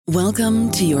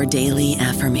Welcome to your daily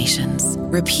affirmations.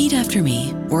 Repeat after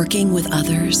me. Working with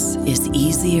others is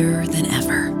easier than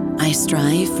ever. I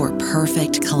strive for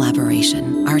perfect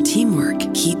collaboration. Our teamwork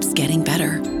keeps getting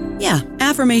better. Yeah,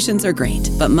 affirmations are great,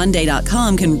 but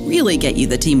Monday.com can really get you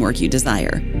the teamwork you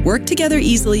desire. Work together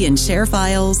easily and share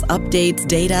files, updates,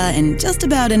 data, and just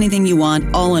about anything you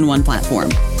want all in one platform.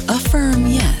 Affirm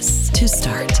yes to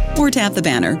start, or tap the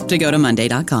banner to go to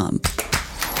Monday.com.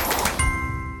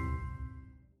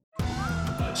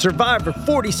 Survivor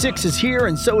 46 is here,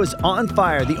 and so is On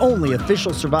Fire, the only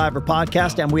official Survivor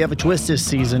podcast, and we have a twist this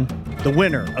season. The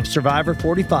winner of Survivor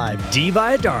 45, Dee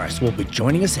Valladares, will be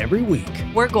joining us every week.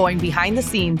 We're going behind the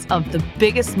scenes of the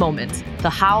biggest moments, the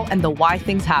how and the why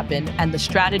things happen, and the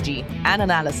strategy and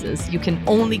analysis you can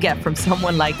only get from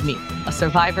someone like me, a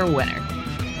Survivor winner.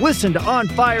 Listen to On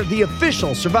Fire, the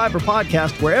official Survivor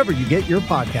podcast, wherever you get your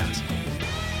podcasts.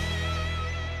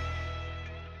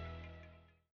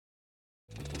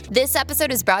 This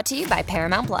episode is brought to you by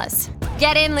Paramount Plus.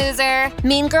 Get in, loser!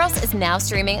 Mean Girls is now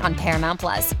streaming on Paramount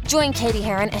Plus. Join Katie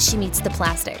Heron as she meets the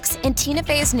plastics in Tina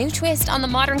Fey's new twist on the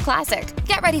modern classic.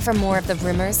 Get ready for more of the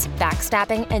rumors,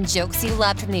 backstabbing, and jokes you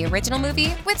loved from the original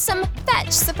movie with some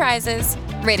fetch surprises.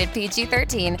 Rated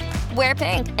PG-13. Wear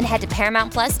pink and head to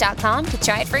ParamountPlus.com to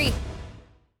try it free.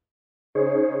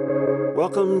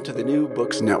 Welcome to the New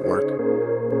Books Network.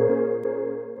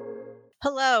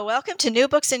 Hello, welcome to New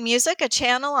Books in Music, a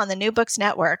channel on the New Books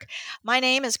Network. My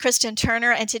name is Kristen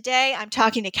Turner, and today I'm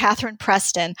talking to Katherine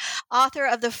Preston, author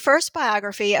of the first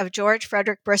biography of George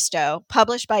Frederick Bristow,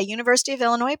 published by University of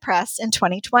Illinois Press in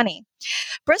 2020.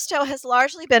 Bristow has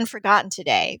largely been forgotten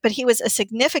today, but he was a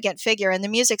significant figure in the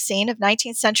music scene of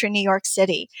 19th century New York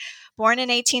City. Born in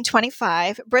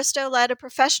 1825, Bristow led a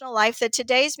professional life that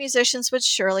today's musicians would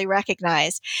surely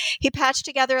recognize. He patched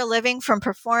together a living from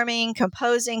performing,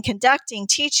 composing, conducting,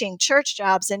 teaching, church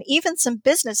jobs, and even some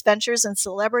business ventures and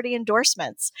celebrity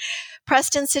endorsements.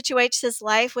 Preston situates his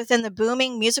life within the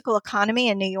booming musical economy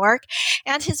in New York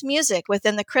and his music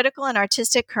within the critical and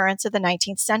artistic currents of the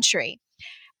 19th century.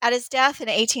 At his death in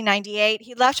 1898,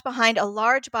 he left behind a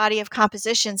large body of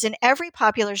compositions in every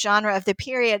popular genre of the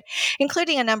period,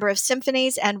 including a number of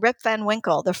symphonies and Rip Van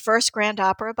Winkle, the first grand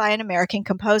opera by an American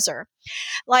composer.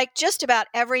 Like just about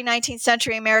every 19th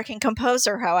century American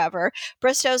composer, however,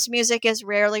 Bristow's music is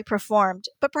rarely performed,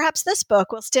 but perhaps this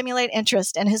book will stimulate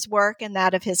interest in his work and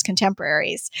that of his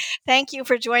contemporaries. Thank you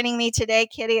for joining me today,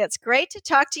 Kitty. It's great to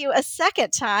talk to you a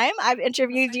second time. I've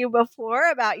interviewed you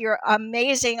before about your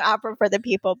amazing Opera for the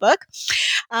People book,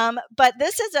 but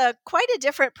this is quite a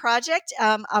different project,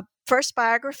 a first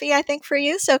biography, I think, for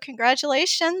you. So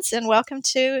congratulations and welcome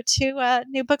to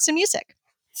New Books in Music.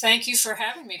 Thank you for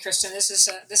having me, Kristen. This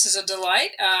is a delight.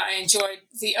 I enjoyed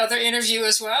the other interview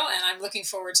as well, and I'm looking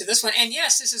forward to this one. And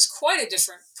yes, this is quite a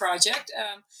different project,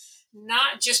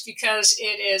 not just because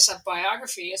it is a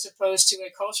biography as opposed to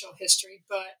a cultural history,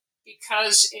 but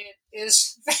because it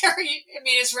is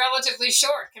it's relatively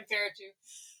short compared to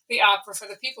the Opera for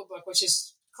the People book, which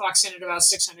clocks in at about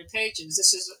 600 pages.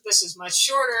 This is much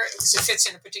shorter because it fits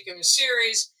in a particular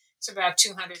series. It's about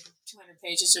 200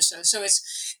 pages or so. So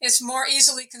it's more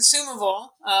easily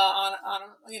consumable on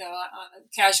a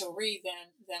casual read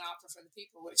than Opera for the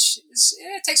People, which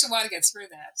it takes a while to get through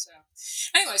that. So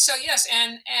anyway, so yes,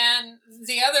 and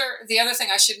the other thing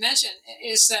I should mention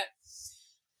is that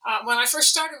when I first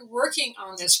started working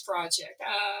on this project,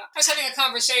 I was having a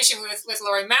conversation with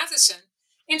Laurie Matheson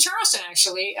in Charleston,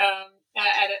 actually,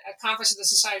 at a conference of the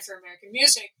Society for American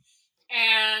Music.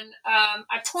 And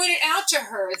I pointed out to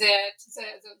her that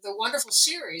the wonderful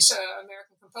series,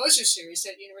 American Composer Series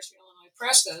that University of Illinois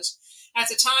Press does, at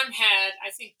the time had,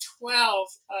 I think, 12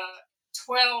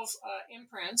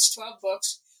 imprints, 12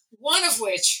 books, one of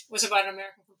which was about an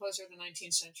American composer of the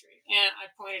 19th century. And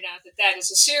I pointed out that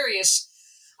is a serious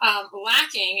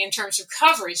lacking in terms of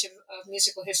coverage of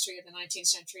musical history of the 19th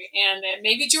century, and that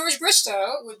maybe George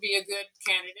Bristow would be a good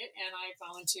candidate. And I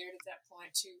volunteered at that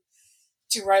point to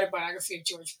write a biography of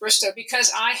George Bristow,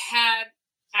 because I had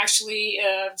actually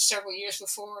several years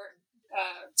before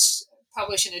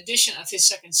published an edition of his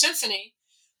Second Symphony,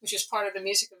 which is part of the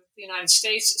Music of the United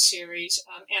States series,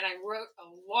 and I wrote a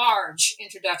large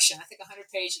introduction, I think a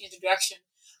 100-page introduction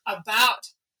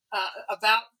about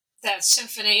that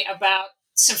symphony, about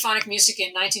symphonic music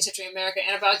in 19th century America,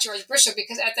 and about George Bristow,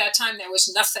 because at that time there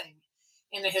was nothing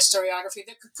in the historiography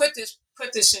that could put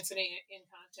this symphony in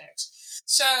context.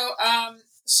 So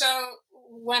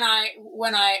when I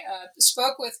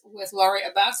spoke with Laurie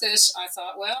about this, I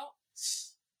thought, well,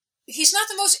 he's not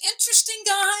the most interesting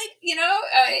guy,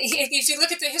 if you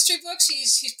look at the history books,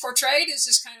 he's portrayed as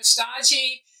this kind of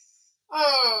stodgy,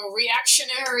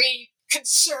 reactionary,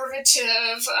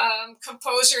 conservative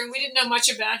composer, and we didn't know much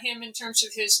about him in terms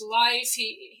of his life.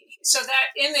 So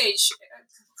that image,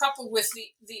 coupled with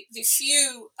the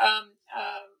few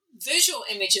visual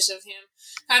images of him,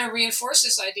 kind of reinforced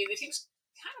this idea that he was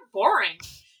kind of boring.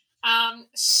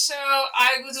 So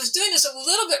I was doing this a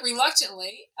little bit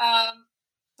reluctantly,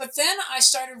 but then I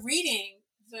started reading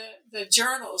the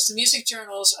journals, the music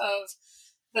journals of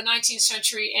the 19th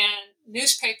century and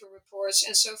newspaper reports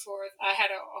and so forth. I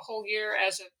had a whole year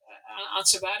on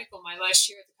sabbatical, my last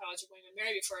year at the College of William and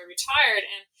Mary before I retired,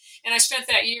 and I spent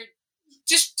that year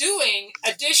just doing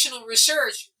additional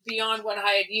research beyond what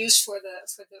I had used for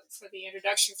the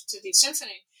introduction to the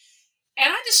symphony.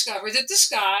 And I discovered that this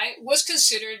guy was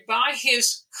considered by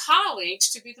his colleagues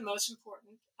to be the most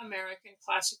important American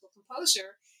classical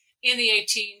composer in the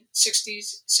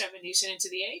 1860s, 70s, and into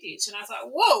the 80s. And I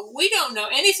thought, whoa, we don't know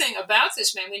anything about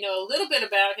this man. We know a little bit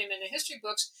about him in the history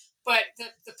books, but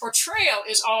the portrayal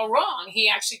is all wrong. He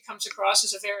actually comes across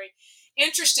as a very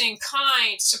interesting,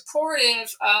 kind,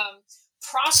 supportive,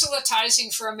 proselytizing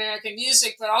for American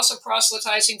music, but also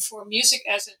proselytizing for music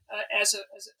as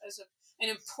an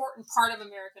important part of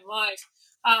American life.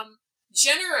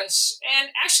 Generous,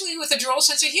 and actually with a droll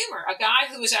sense of humor. A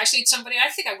guy who was actually somebody I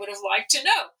think I would have liked to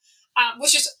know,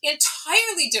 which is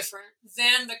entirely different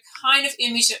than the kind of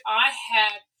image that I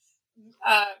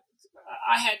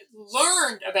had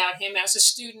learned about him as a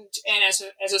student and as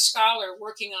a scholar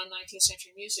working on 19th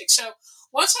century music. So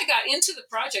once I got into the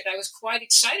project, I was quite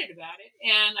excited about it,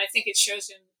 and I think it shows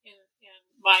in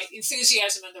my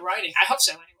enthusiasm in the writing. I hope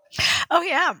so, anyway. Oh,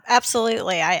 yeah,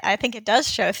 absolutely. I think it does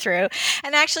show through.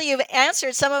 And actually, you've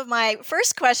answered some of my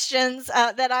first questions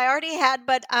that I already had.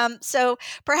 But so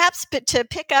perhaps to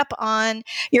pick up on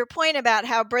your point about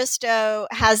how Bristow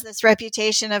has this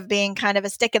reputation of being kind of a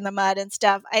stick in the mud and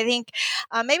stuff, I think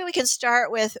maybe we can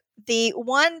start with the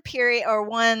one period or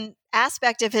one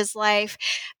aspect of his life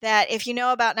that if you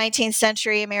know about 19th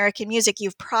century American music,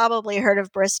 you've probably heard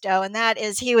of Bristow, and that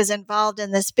is he was involved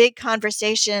in this big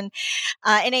conversation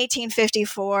in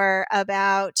 1854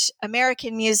 about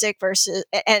American music versus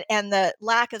and the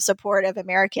lack of support of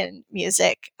American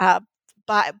music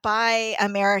by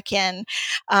American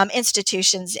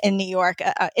institutions in New York,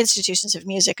 institutions of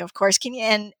music, of course. Can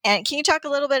you talk a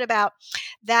little bit about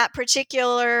that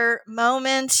particular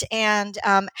moment and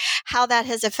how that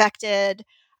has affected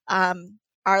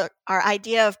our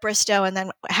idea of Bristow, and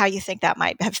then how you think that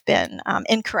might have been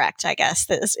incorrect? I guess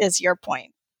this is your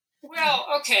point. Well,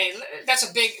 okay, that's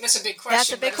a big question.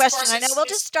 That's a big question. I know. We'll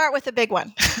just start with the big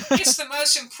one. It's the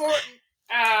most important.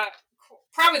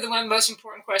 Probably the most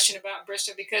important question about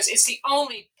Bristow, because it's the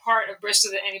only part of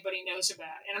Bristow that anybody knows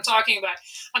about. And I'm talking about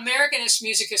Americanist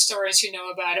music historians who know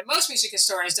about it. Most music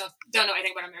historians don't know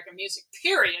anything about American music,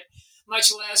 period,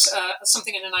 much less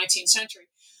something in the 19th century.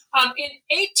 In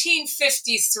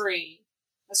 1853,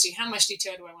 let's see, how much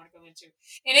detail do I want to go into?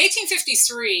 In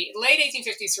 1853, late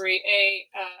 1853, a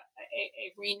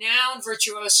renowned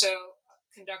virtuoso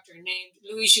conductor named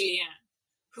Louis Jullien,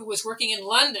 who was working in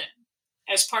London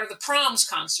as part of the Proms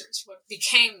concerts, what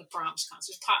became the Proms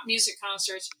concerts, pop music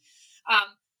concerts,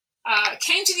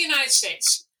 came to the United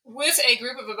States with a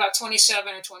group of about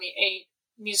 27 or 28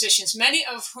 musicians, many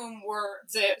of whom were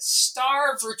the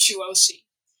star virtuosi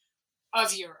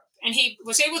of Europe. And he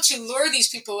was able to lure these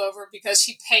people over because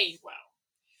he paid well.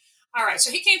 All right,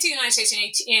 so he came to the United States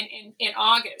in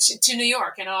August, to New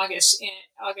York in August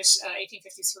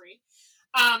 1853,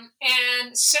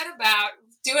 and set about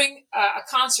doing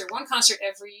one concert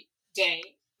every day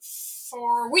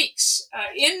for weeks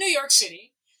in New York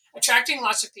City, attracting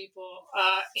lots of people.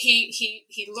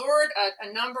 He lured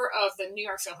a number of the New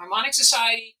York Philharmonic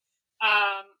Society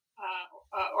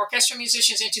orchestra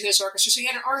musicians into his orchestra. So he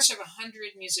had an orchestra of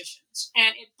 100 musicians,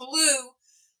 and it blew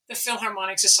the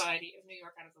Philharmonic Society of New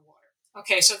York out of the water.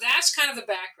 Okay, so that's kind of the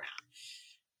background.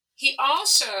 He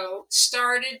also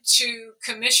started to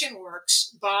commission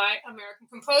works by American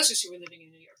composers who were living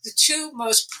in New York. The two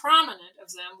most prominent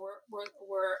of them were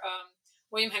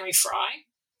William Henry Fry,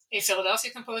 a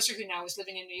Philadelphia composer who now was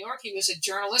living in New York. He was a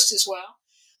journalist as well,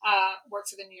 worked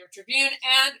for the New York Tribune,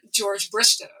 and George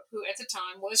Bristow, who at the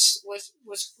time was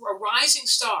a rising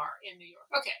star in New York.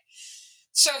 Okay,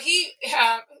 so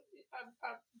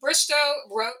Bristow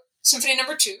wrote Symphony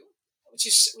No. 2, which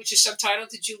is subtitled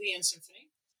the Jullien Symphony.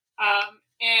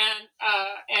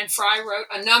 And Fry wrote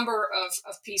a number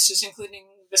of pieces, including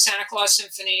the Santa Claus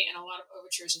Symphony and a lot of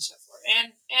overtures and so forth.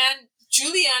 And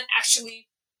Jullien actually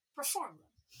performed them.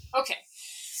 Okay.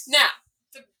 Now,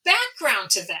 the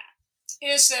background to that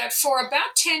is that for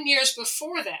about 10 years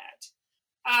before that,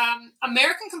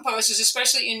 American composers,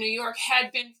 especially in New York,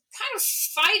 had been kind of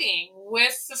fighting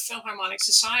with the Philharmonic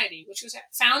Society, which was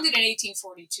founded in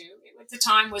 1842. It, at the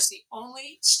time, was the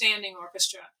only standing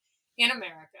orchestra in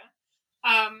America.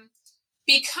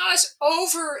 Because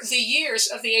over the years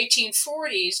of the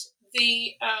 1840s,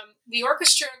 the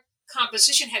orchestra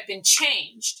composition had been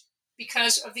changed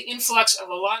because of the influx of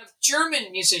a lot of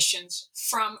German musicians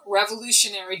from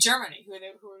revolutionary Germany, who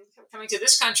were coming to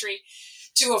this country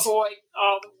to avoid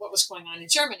all what was going on in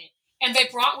Germany. And they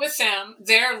brought with them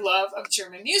their love of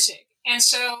German music. And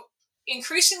so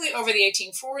increasingly over the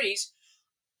 1840s,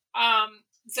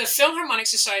 the Philharmonic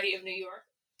Society of New York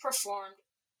performed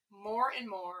more and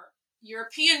more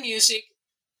European music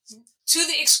to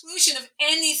the exclusion of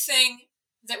anything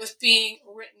that was being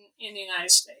written in the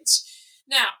United States.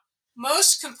 Now,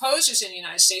 most composers in the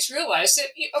United States realized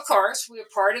that, of course, we're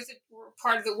part of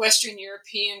the Western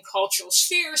European cultural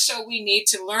sphere, so we need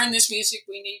to learn this music.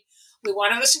 We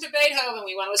want to listen to Beethoven,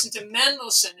 we want to listen to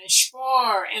Mendelssohn and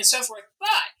Spohr and so forth.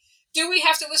 But do we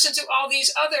have to listen to all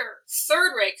these other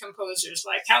third-rate composers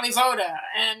like Kalivoda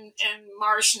and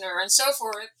Marschner and so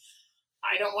forth?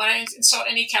 I don't want to insult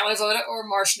any Kalivoda or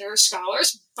Marschner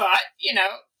scholars, but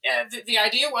the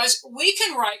idea was we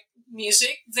can write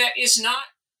music that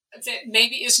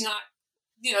maybe is not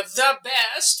the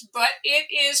best, but it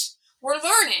is. We're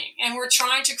learning and we're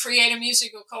trying to create a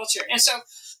musical culture, and so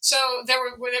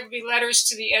there would be letters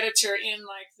to the editor in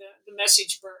like the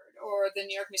Message Bird or the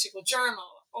New York Musical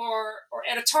Journal or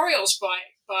editorials by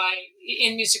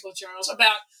in musical journals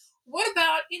about what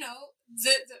about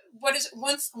what is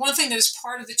one thing that is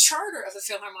part of the charter of the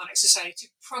Philharmonic Society to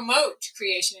promote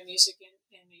creation of music in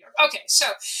New York. Okay,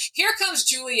 so here comes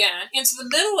Julienne into the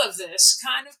middle of this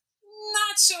kind of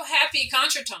not so happy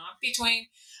contretemps between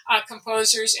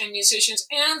composers and musicians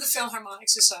and the Philharmonic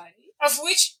Society, of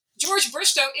which George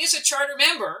Bristow is a charter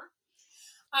member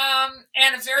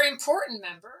and a very important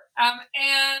member.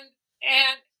 And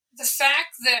the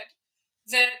fact that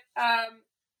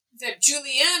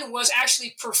Julienne was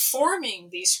actually performing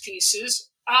these pieces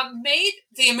made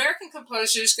the American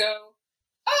composers go,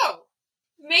 oh,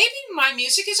 maybe my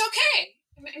music is okay.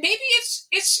 Maybe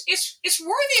it's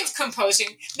worthy of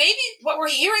composing. Maybe what we're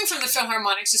hearing from the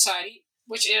Philharmonic Society,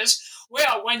 which is,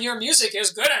 well, when your music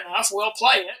is good enough, we'll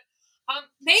play it.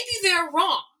 Maybe they're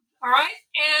wrong, all right?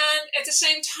 And at the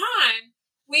same time,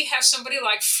 we have somebody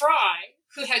like Fry,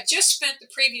 who had just spent the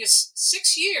previous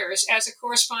 6 years as a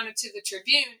correspondent to the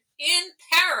Tribune in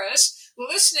Paris,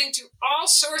 listening to all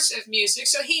sorts of music.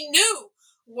 So he knew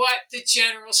what the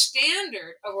general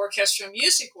standard of orchestral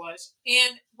music was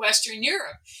in Western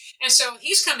Europe. And so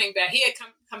he's coming back. He had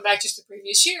come back just the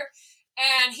previous year.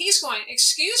 And he's going,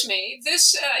 excuse me,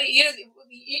 this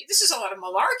is a lot of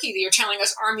malarkey that you're telling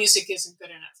us our music isn't good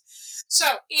enough.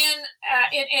 So in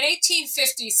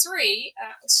 1853,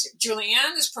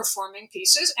 Julienne is performing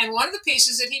pieces, and one of the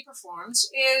pieces that he performs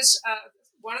is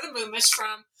one of the movements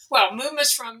from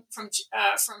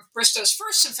Bristow's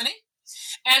First Symphony,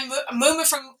 and a movement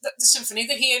from the symphony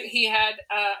that he had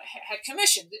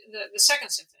commissioned, the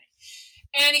Second Symphony.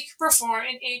 And he performed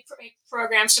and he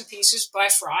programmed some pieces by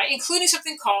Fry, including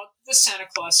something called the Santa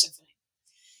Claus Symphony.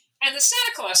 And the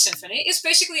Santa Claus Symphony is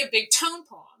basically a big tone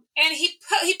poem. And he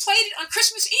played it on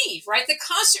Christmas Eve, right? The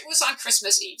concert was on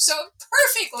Christmas Eve, so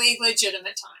perfectly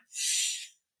legitimate time.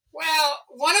 Well,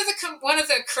 one of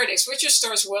the critics, Richard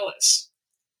Storrs Willis,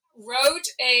 wrote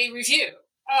a review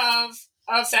of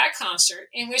that concert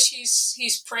in which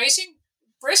he's praising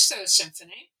Bristow's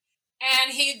symphony,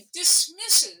 and he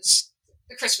dismisses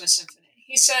the Christmas Symphony.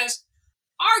 He says,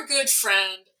 our good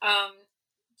friend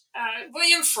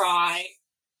William Fry,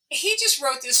 he just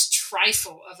wrote this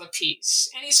trifle of a piece,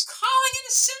 and he's calling it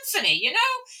a symphony.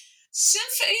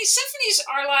 Symphonies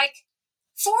are like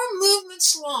 4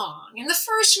 movements long, and the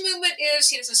first movement is,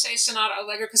 he doesn't say sonata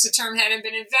allegro because the term hadn't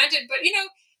been invented, but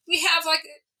we have like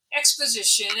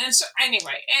exposition, and so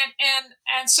anyway,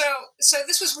 and so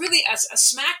this was really a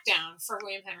smackdown for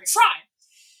William Henry Fry,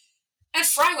 and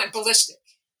Fry went ballistic.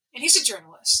 And he's a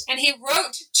journalist, and he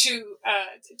wrote to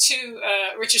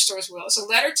Richard Storrs Willis a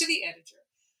letter to the editor.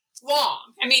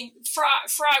 Long. I mean,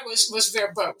 Fry was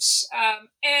verbose.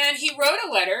 And he wrote a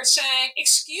letter saying,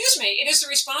 excuse me, it is the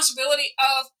responsibility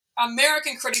of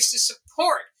American critics to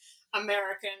support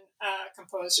American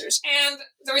composers and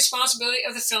the responsibility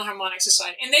of the Philharmonic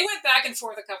Society. And they went back and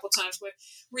forth a couple times with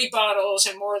rebuttals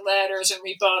and more letters and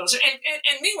rebuttals.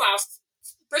 And meanwhile,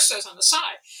 Bristow's on the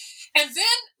side. And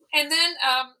then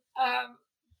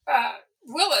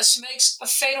Willis makes a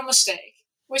fatal mistake,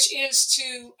 which is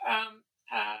to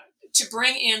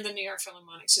bring in the New York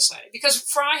Philharmonic Society, because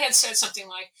Fry had said something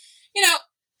like,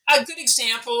 a good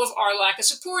example of our lack of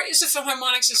support is the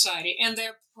Philharmonic Society and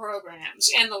their programs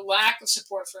and the lack of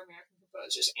support for American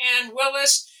composers. And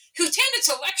Willis, who tended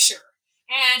to lecture,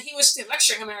 and he was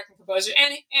lecturing American composers,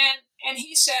 and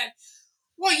he said,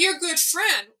 well, your good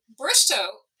friend,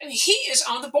 Bristow, he is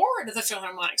on the board of the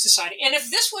Philharmonic Society. And if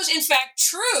this was in fact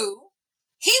true,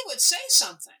 he would say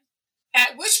something.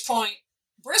 At which point,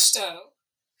 Bristow,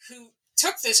 who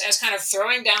took this as kind of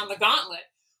throwing down the gauntlet,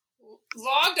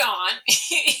 logged on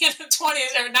in a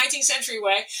 20th or 19th century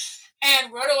way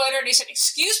and wrote a letter, and he said,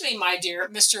 excuse me, my dear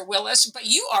Mr. Willis, but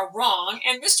you are wrong,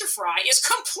 and Mr. Fry is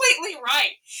completely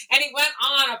right. And he went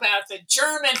on about the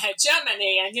German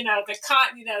hegemony and,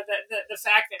 the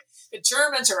fact that the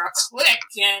Germans are a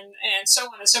clique and so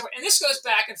on and so forth. And this goes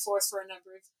back and forth for a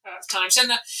number of times. And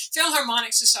the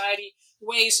Philharmonic Society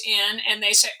weighs in, and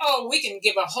they say, oh, we can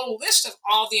give a whole list of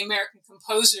all the American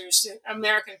composers, the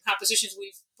American compositions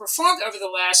we've performed over the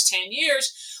last 10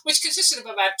 years, which consisted of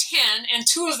about 10, and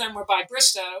 2 of them were by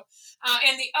Bristow,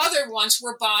 and the other ones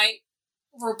were by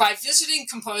visiting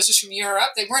composers from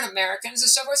Europe. They weren't Americans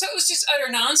and so forth, so it was just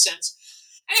utter nonsense.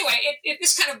 Anyway,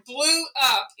 this kind of blew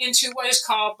up into what is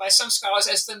called by some scholars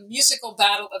as the musical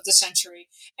battle of the century.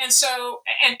 And so,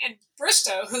 and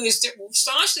Bristow, who is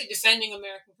staunchly defending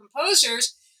American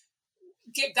composers,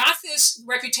 got this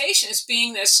reputation as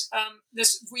being this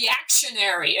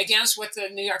reactionary against what the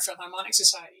New York Philharmonic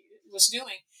Society was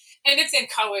doing, and it then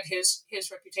colored his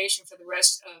reputation for the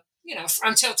rest of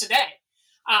until today,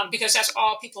 because that's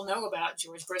all people know about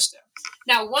George Bristow.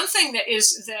 Now, one thing that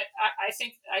I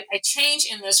think I change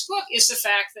in this book is the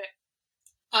fact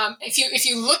that if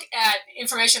you look at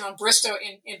information on Bristow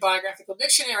in biographical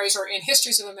dictionaries or in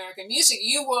histories of American music,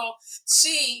 you will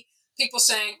see people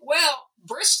saying, well,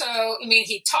 Bristow,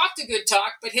 he talked a good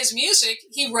talk, but his music,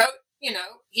 he wrote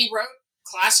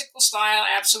classical style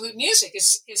absolute music.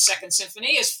 His Second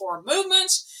Symphony is 4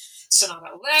 movements, sonata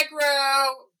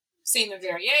allegro, theme and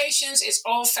variations. It's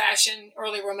old-fashioned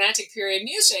early Romantic period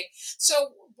music.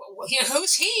 So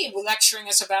who's he lecturing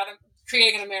us about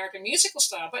creating an American musical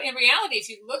style? But in reality, if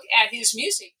you look at his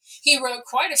music, he wrote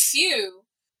quite a few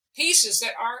pieces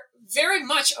that are very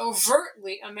much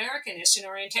overtly Americanist in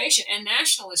orientation and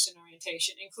nationalist in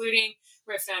orientation, including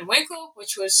Rip Van Winkle,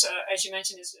 which was, as you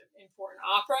mentioned, is an important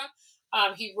opera.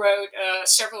 He wrote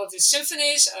several of his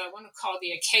symphonies, one called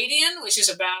The Acadian, which is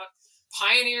about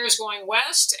pioneers going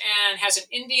west and has an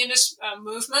Indianist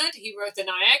movement. He wrote the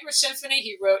Niagara Symphony.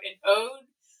 He wrote an ode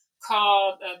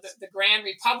called the Grand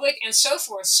Republic, and so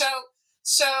forth. So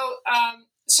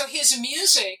his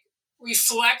music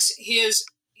reflects his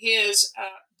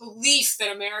belief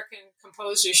that American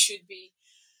composers should be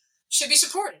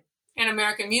supported and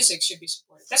American music should be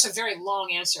supported. That's a very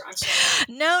long answer. I'm sorry.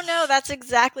 No, that's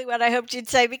exactly what I hoped you'd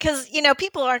say, because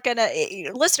people aren't going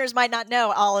to, listeners might not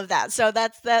know all of that. So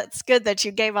that's good that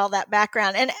you gave all that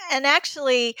background. And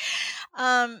actually,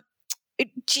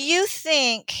 do you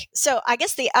think so? I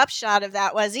guess the upshot of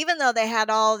that was, even though they had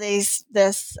all this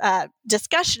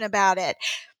discussion about it,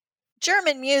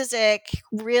 German music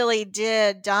really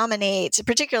did dominate,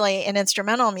 particularly in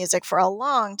instrumental music, for a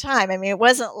long time. It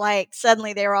wasn't like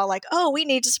suddenly they were all like, oh, we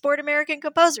need to support American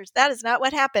composers. That is not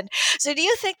what happened. So do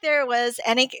you think there was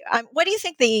what do you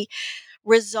think the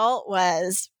result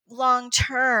was long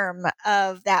term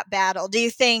of that battle? Do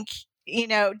you think,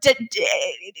 did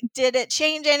it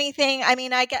change anything?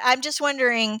 I'm just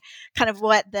wondering kind of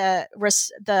what the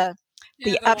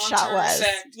upshot was.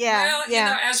 Effect. Yeah.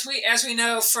 Well, as we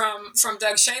know from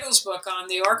Doug Shadle's book on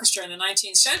the orchestra in the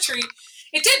 19th century,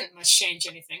 it didn't much change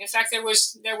anything. In fact, there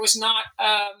was not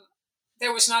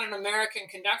an American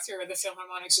conductor of the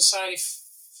Philharmonic Society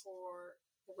for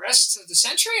the rest of the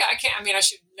century. I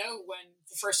should know when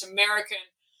the first American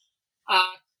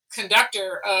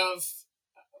conductor of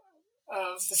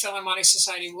the Philharmonic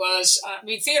Society was.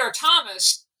 Theodore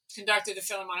Thomas conducted the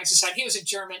Philharmonic Society. He was a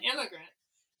German immigrant.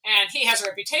 And he has a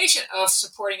reputation of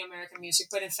supporting American music,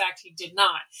 but in fact, he did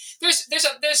not. There's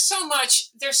so much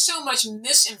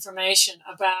misinformation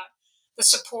about the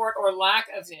support or lack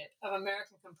of it of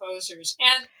American composers,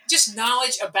 and just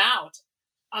knowledge about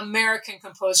American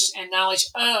composers and knowledge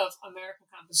of American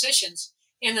compositions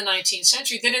in the 19th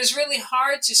century, that it is really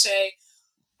hard to say,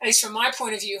 at least from my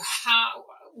point of view,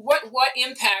 what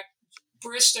impact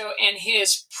Bristow and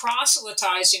his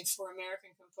proselytizing for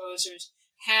American composers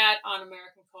had on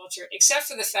American culture, except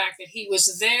for the fact that he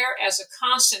was there as a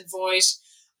constant voice,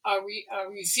 a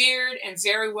revered and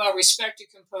very well respected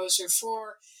composer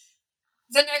for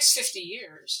the next 50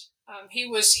 years. I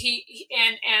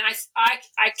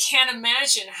can't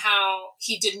imagine how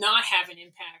he did not have an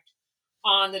impact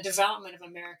on the development of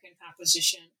American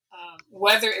composition,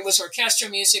 whether it was orchestral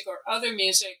music or other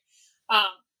music,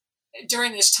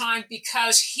 during this time,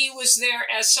 because he was there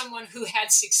as someone who had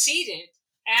succeeded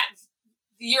at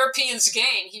the Europeans'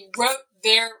 game. He wrote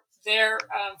their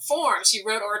forms. He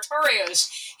wrote oratorios.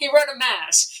 He wrote a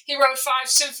mass. He wrote 5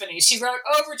 symphonies. He wrote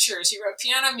overtures. He wrote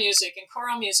piano music and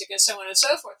choral music and so on and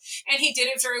so forth. And he did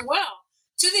it very well,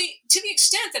 to the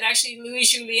extent that actually Louis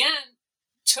Jullien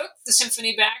took the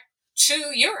symphony back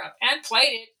to Europe and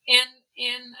played it in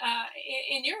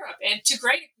Europe, and to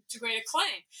great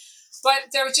acclaim.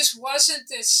 But there just wasn't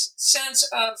this sense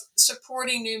of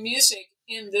supporting new music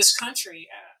in this country,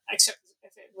 except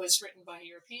if it was written by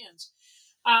Europeans.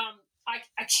 I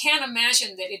can't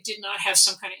imagine that it did not have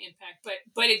some kind of impact,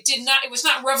 but it did not. It was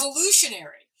not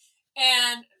revolutionary,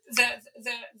 and the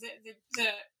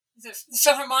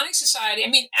Philharmonic Society. I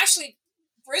mean, actually,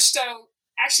 Bristow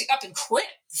actually up and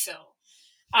quit the Phil.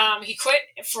 He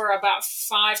quit for about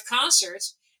 5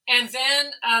 concerts, and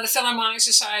then the Philharmonic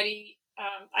Society.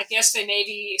 I guess they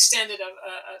maybe extended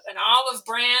an olive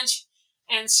branch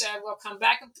and said, "We'll come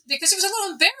back," because it was a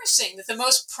little embarrassing that the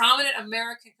most prominent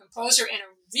American composer and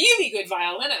a really good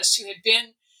violinist who had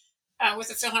been with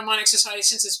the Philharmonic Society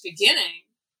since its beginning,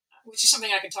 which is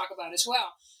something I can talk about as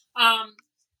well,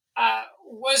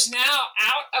 was now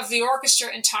out of the orchestra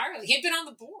entirely. He'd been on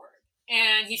the board,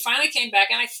 and he finally came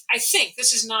back. And I think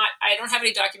this is not, I don't have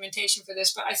any documentation for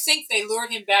this, but I think they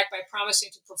lured him back by promising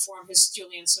to perform his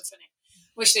Jullien Symphony,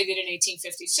 which they did in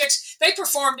 1856. They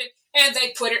performed it, and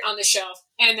they put it on the shelf,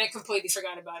 and then completely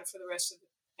forgot about it for the rest of it.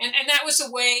 And that was the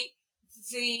way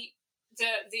the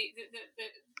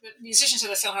musicians of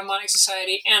the Philharmonic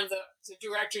Society and the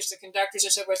directors, the conductors,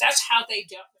 and so forth, that's how they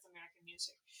dealt with American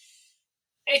music.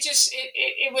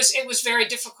 It was very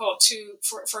difficult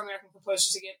for American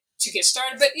composers to get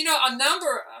started. But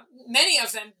many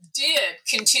of them did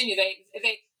continue. They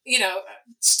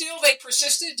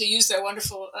persisted, to use their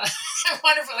wonderful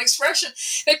expression.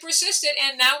 They persisted,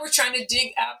 and now we're trying to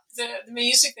dig up the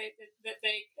music that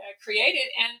they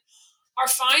created, and are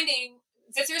finding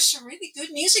that there's some really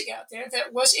good music out there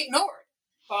that was ignored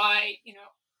by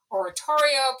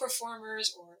oratorio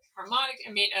performers or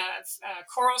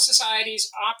choral societies,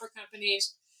 opera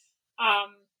companies,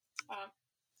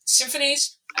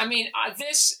 symphonies.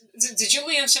 The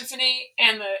Jullien Symphony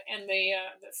and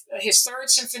his 3rd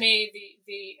symphony,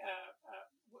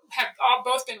 have all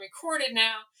both been recorded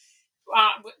now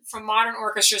from modern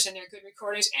orchestras, and they're good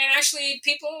recordings. And actually,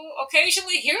 people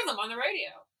occasionally hear them on the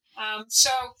radio. I'm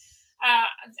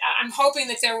hoping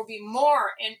that there will be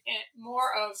more and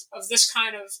more of this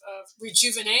kind of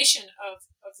rejuvenation of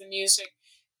the music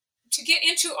to get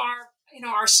into our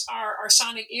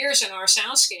sonic ears and our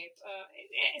soundscape,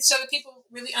 so that people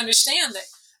really understand that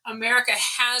America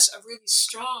has a really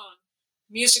strong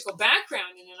musical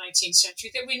background in the 19th century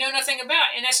that we know nothing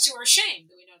about, and that's to our shame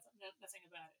that we know nothing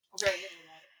about it, or very little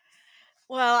about it.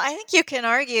 Well, I think you can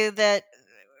argue that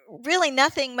really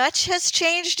nothing much has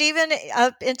changed even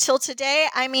up until today.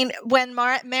 I mean, when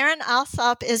Marin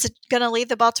Alsop is going to leave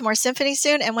the Baltimore Symphony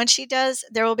soon, and when she does,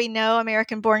 there will be no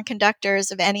American-born conductors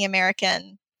of any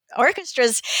American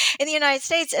orchestras in the United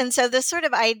States. And so this sort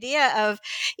of idea of,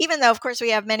 even though, of course,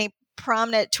 we have many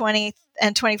prominent 20th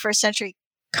and 21st century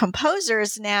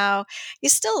composers now, you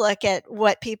still look at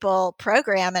what people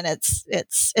program, and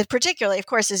it's particularly, of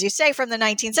course, as you say, from the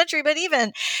 19th century, but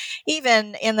even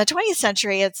in the 20th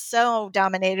century, it's so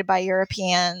dominated by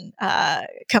European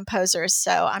composers.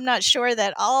 So I'm not sure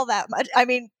that all that much, I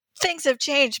mean, things have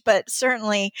changed, but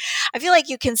certainly I feel like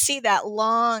you can see that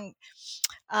long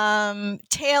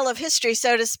tale of history,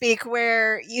 so to speak,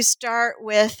 where you start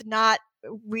with not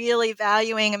really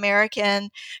valuing American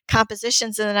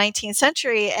compositions in the 19th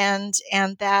century, and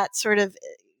that sort of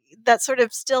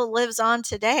still lives on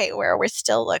today, where we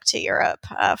still look to Europe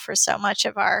for so much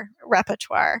of our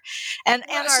repertoire and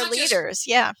our leaders.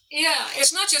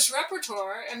 It's not just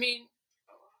repertoire. I mean,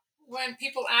 when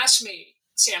people ask me,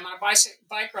 say I'm on a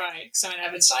bike ride because I'm an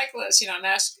avid cyclist, I'm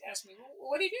ask me, well,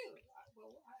 what do you do?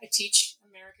 Well, I teach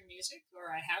American music, or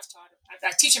I have taught.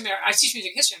 I teach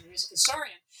music history. I'm a music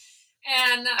historian.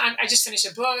 And I just finished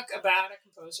a book about a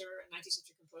composer, a 19th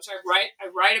century composer. I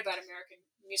write about American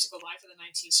musical life of the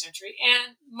 19th century,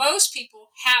 and most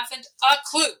people haven't a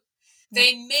clue.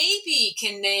 They maybe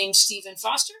can name Stephen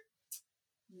Foster.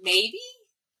 Maybe.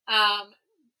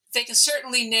 They can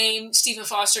certainly name Stephen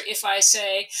Foster if I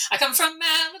say, I come from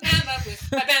Alabama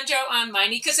with my banjo on my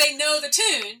knee, because they know the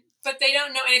tune, but they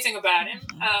don't know anything about him.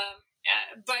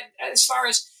 But as far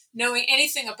as knowing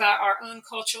anything about our own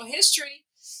cultural history,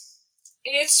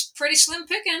 it's pretty slim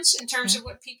pickings in terms of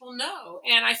what people know.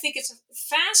 And I think it's a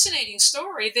fascinating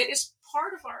story that is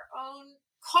part of our own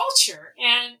culture.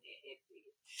 And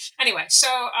anyway, so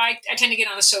I tend to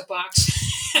get on a soapbox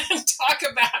and talk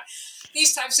about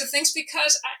these types of things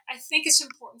because I think it's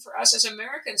important for us as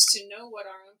Americans to know what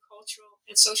our own cultural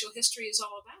and social history is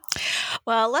all about.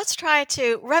 Well, let's try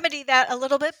to remedy that a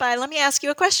little bit by let me ask you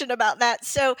a question about that.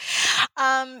 So,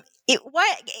 can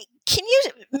you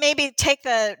maybe take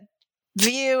the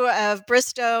view of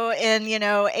Bristow in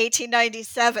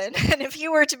 1897, and if you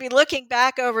were to be looking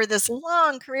back over this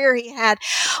long career he had,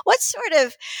 what sort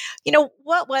of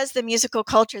what was the musical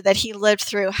culture that he lived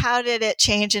through? How did it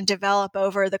change and develop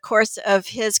over the course of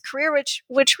his career,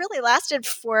 which really lasted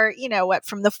for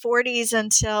from the 40s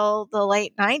until the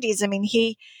late 90s? I mean,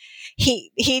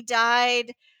 he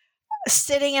died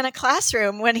sitting in a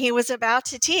classroom when he was about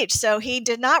to teach. So he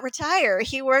did not retire.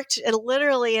 He worked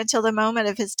literally until the moment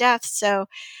of his death. So,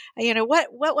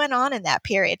 what went on in that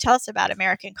period? Tell us about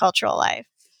American cultural life.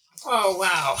 Oh,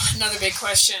 wow. Another big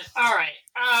question. All right.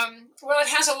 Well, it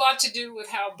has a lot to do with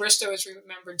how Bristow is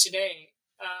remembered today.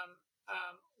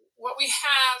 What we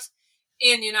have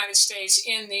in the United States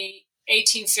in the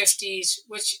 1850s,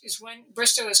 which is when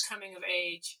Bristow is coming of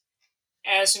age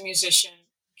as a musician,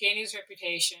 gaining his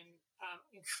reputation,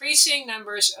 increasing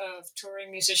numbers of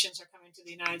touring musicians are coming to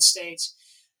the United States.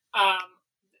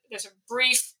 There's a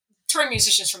brief touring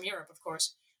musicians from Europe, of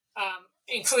course,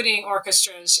 including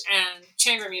orchestras and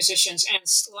chamber musicians and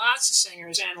lots of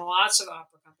singers and lots of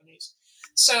opera companies.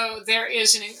 So there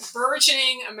is an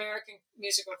burgeoning American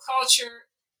musical culture.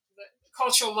 The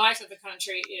cultural life of the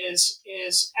country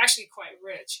is actually quite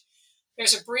rich.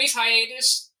 There's a brief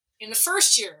hiatus in the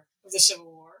first year of the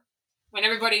Civil War when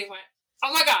everybody went,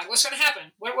 oh my God, what's going to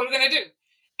happen? What are we going to do?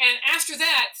 And after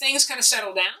that, things kind of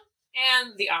settled down,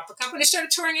 and the opera company started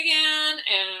touring again,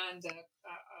 and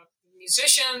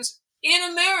musicians in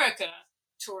America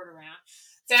toured around.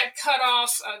 That cut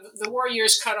off, the war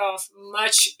years cut off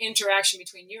much interaction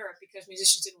between Europe because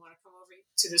musicians didn't want to come over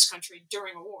to this country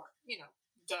during a war,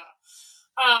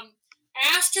 duh.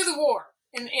 After the war,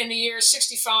 in the years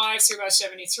 65 through about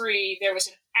 73, there was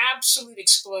an absolute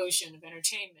explosion of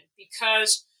entertainment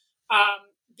because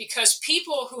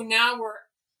people who now were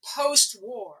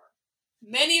post-war,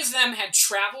 many of them had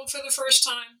traveled for the first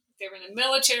time. They were in the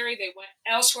military. They went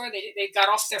elsewhere. They got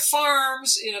off their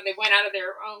farms. They went out of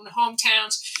their own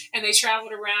hometowns and they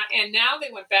traveled around. And now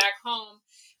they went back home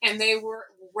and they were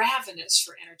ravenous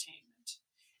for entertainment.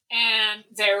 And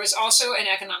there was also an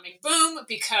economic boom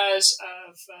because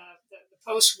of the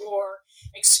post-war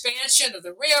expansion of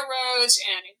the railroads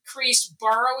and increased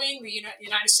borrowing. The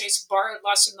United States borrowed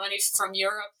lots of money from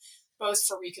Europe, both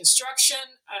for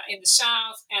reconstruction in the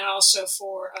South and also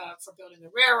for building the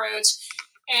railroads.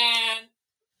 And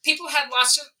people had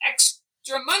lots of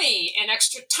extra money and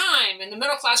extra time, and the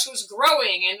middle class was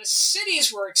growing, and the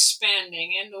cities were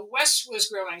expanding, and the West was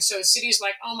growing. So cities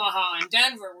like Omaha and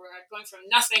Denver were going from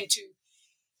nothing to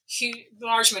huge,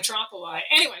 large metropoli.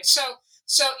 Anyway, so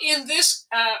in this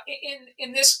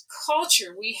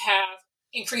culture, we have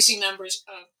increasing numbers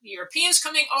of Europeans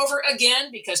coming over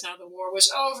again because now the war was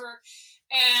over.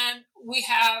 And we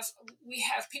have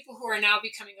people who are now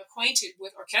becoming acquainted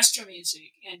with orchestral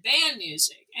music and band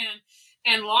music,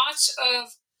 and lots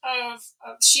of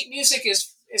sheet music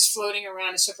is floating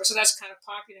around and so forth. So that's kind of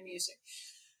popular music.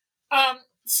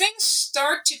 Things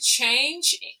start to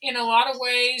change in a lot of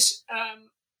ways.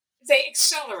 They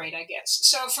accelerate, I guess.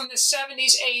 So from the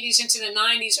 70s, 80s into the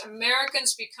 90s,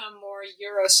 Americans become more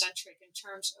Eurocentric in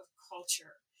terms of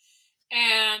culture,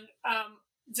 and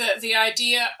the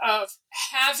idea of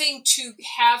having to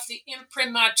have the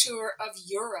imprimatur of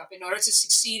Europe in order to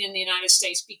succeed in the United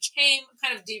States became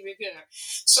kind of de rigueur.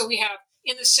 So we have,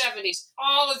 in the 70s,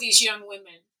 all of these young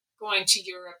women going to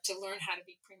Europe to learn how to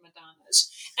be prima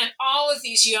donnas. And all of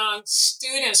these young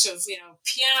students of,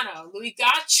 piano, Louis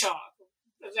Gottschalk,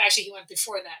 actually he went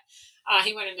before that.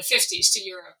 He went in the 50s to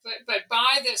Europe. But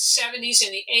by the 70s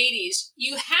and the 80s,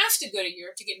 you have to go to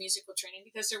Europe to get musical training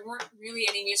because there weren't really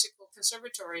any musical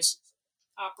conservatories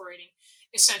operating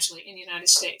essentially in the United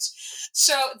States.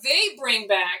 So they bring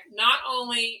back not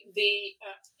only the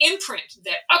imprint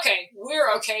that, okay,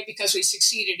 we're okay because we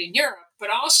succeeded in Europe, but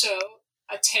also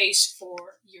a taste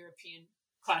for European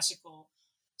classical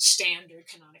standard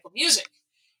canonical music.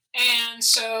 And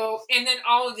then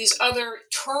all of these other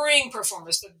touring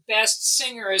performers, the best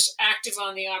singers active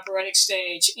on the operatic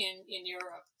stage in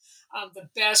Europe, the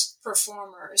best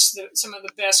performers, some of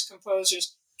the best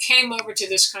composers came over to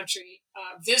this country,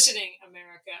 visiting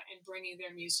America and bringing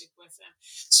their music with them.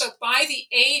 So by the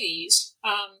 80s,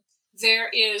 there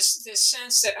is this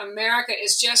sense that America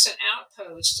is just an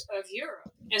outpost of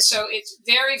Europe. And so it's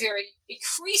very, very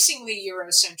increasingly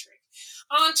Eurocentric.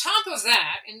 On top of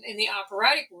that, in the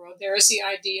operatic world, there is the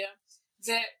idea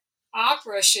that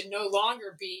opera should no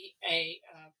longer be a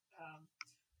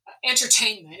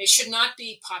entertainment. It should not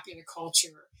be popular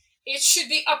culture. It should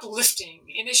be uplifting,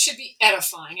 and it should be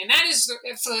edifying. And that is the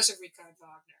influence of Richard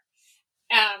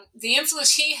Wagner. The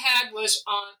influence he had was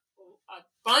on a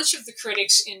bunch of the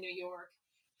critics in New York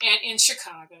and in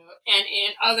Chicago and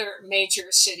in other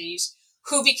major cities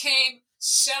who became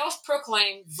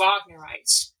self-proclaimed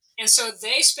Wagnerites. And so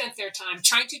they spent their time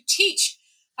trying to teach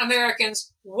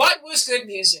Americans what was good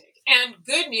music. And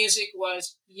good music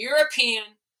was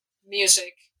European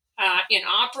music in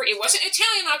opera. It wasn't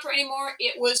Italian opera anymore.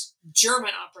 It was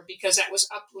German opera, because that was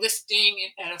uplifting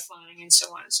and edifying and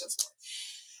so on and so forth.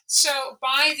 So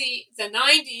by the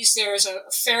 90s, there's a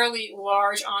fairly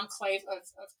large enclave of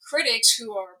critics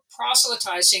who are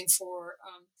proselytizing for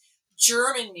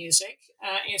German music,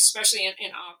 especially in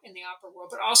the opera world,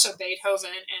 but also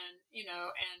Beethoven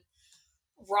and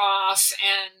Roth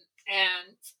and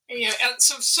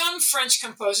some French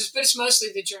composers, but it's mostly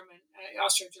the German,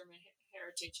 Austro-German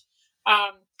heritage.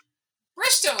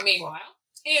 Bristow, meanwhile,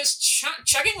 is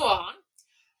chugging along,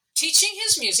 teaching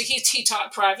his music. He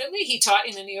taught privately. He taught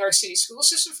in the New York City school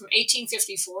system from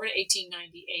 1854 to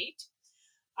 1898,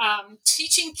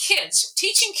 teaching kids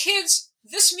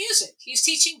this music. He's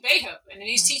teaching Beethoven, and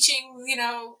he's teaching,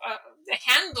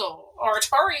 Handel,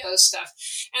 oratorio stuff,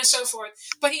 and so forth.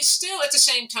 But he's still, at the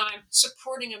same time,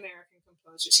 supporting American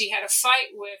composers. He had a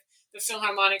fight with the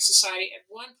Philharmonic Society at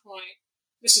one point.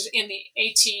 This is in the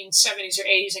 1870s or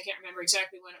 80s. I can't remember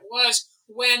exactly when it was,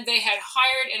 when they had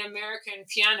hired an American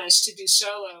pianist to do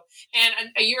solo,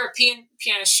 and a European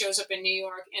pianist shows up in New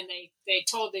York, and they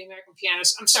told the American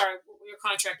pianist, "I'm sorry, your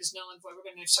contract is null and void. We're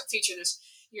going to feature this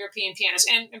European pianist."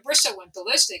 And Bristow went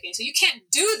ballistic and said, "You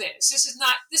can't do this. This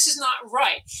is not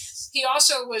right." He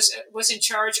also was in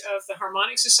charge of the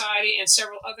Harmonic Society and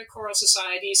several other choral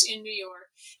societies in New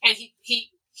York, and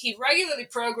he regularly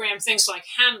programmed things like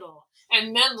Handel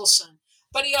and Mendelssohn,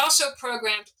 but he also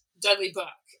programmed Dudley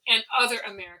Buck and other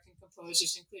American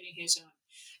composers, including his own.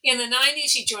 In the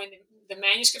 90s, he joined the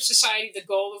Manuscript Society, the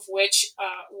goal of which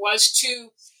was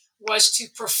to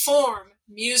perform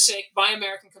music by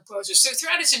American composers. So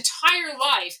throughout his entire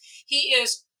life, he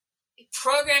is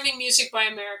programming music by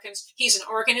Americans. He's an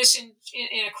organist in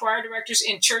a choir directors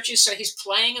in churches, so he's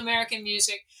playing American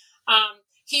music.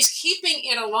 He's keeping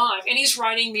it alive, and he's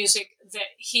writing music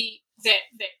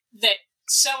that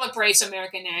celebrates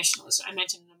American nationalism. I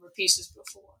mentioned a number of pieces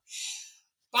before.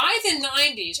 By the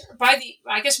 90s, or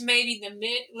maybe the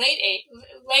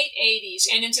late 80s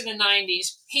and into the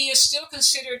 90s, he is still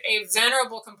considered a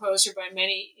venerable composer by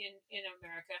many in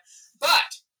America,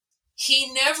 but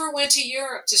he never went to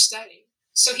Europe to study.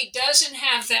 So he doesn't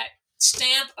have that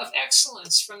stamp of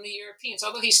excellence from the Europeans,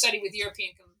 although he studied with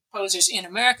European composers in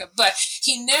America, but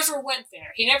he never went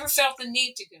there. He never felt the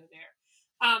need to go there.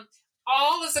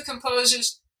 All of the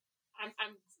composers,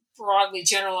 I'm broadly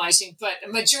generalizing, but a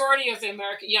majority of the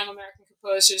young American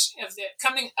composers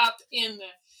coming up in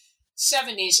the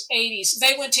 70s, 80s,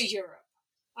 they went to Europe.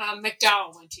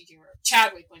 MacDowell went to Europe.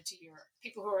 Chadwick went to Europe.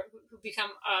 People who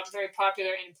become very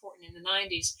popular and important in the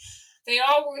 90s. They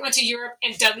all went to Europe,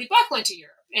 and Dudley Buck went to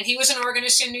Europe. And he was an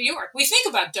organist in New York. We think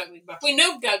about Dudley Buck. We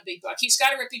know Dudley Buck. He's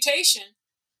got a reputation,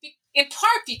 in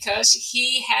part because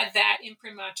he had that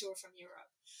imprimatur from Europe.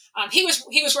 He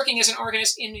was working as an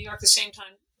organist in New York the same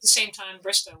time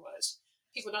Bristow was.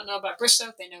 People don't know about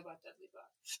Bristow; they know about Dudley Buck.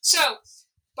 So,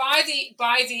 by the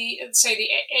say the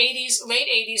 80s, late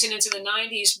 80s, and into the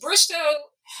 90s,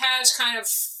 Bristow has kind of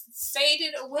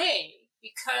faded away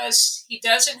because he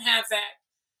doesn't have that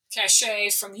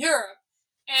cachet from Europe,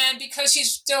 and because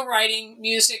he's still writing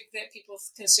music that people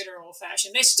consider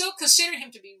old-fashioned. They still consider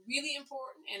him to be really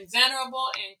important and venerable,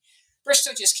 and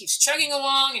Bristow just keeps chugging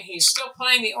along, and he's still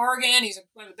playing the organ. He's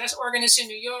one of the best organists in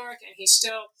New York, and he's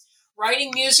still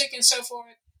writing music and so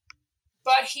forth.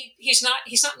 But he's not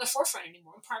in the forefront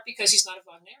anymore, in part because he's not a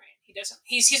Wagnerian.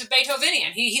 He's a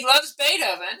Beethovenian. He loves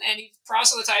Beethoven, and he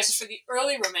proselytizes for the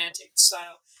early Romantic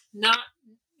style.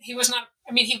 He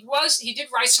did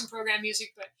write some program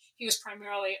music, but he was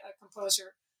primarily a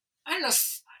composer.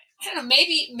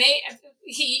 Maybe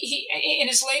he in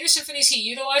his later symphonies he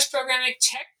utilized programmatic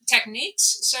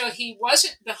techniques, so he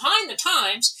wasn't behind the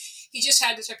times. He just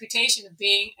had this reputation of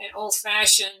being an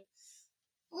old-fashioned,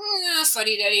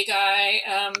 fuddy-duddy guy.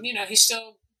 He's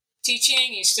still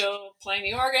teaching, he's still playing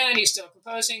the organ, he's still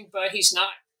composing, but he's not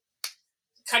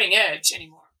cutting edge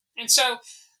anymore. And so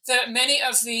many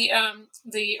of the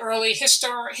the early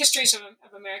histories of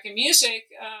American music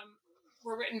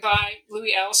were written by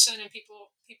Louis Ellison and people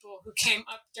who came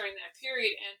up during that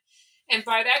period. And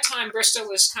by that time, Bristow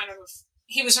was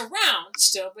he was around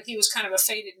still, but he was kind of a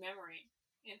faded memory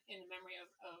in the memory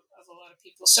of a lot of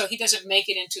people. So he doesn't make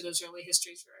it into those early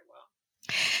histories very well.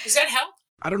 Does that help?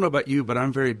 I don't know about you, but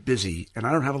I'm very busy and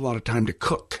I don't have a lot of time to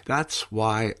cook. That's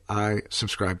why I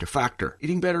subscribe to Factor.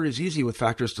 Eating better is easy with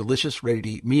Factor's delicious,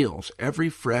 ready-to-eat meals. Every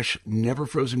fresh, never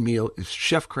frozen meal is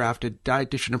chef-crafted,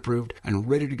 dietitian approved, and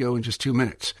ready to go in just 2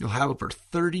 minutes. You'll have over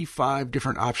 35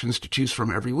 different options to choose from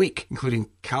every week,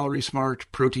 including Calorie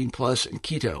Smart, Protein Plus, and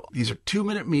Keto. These are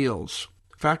 2-minute meals.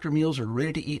 Factor meals are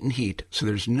ready to eat and heat, so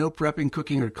there's no prepping,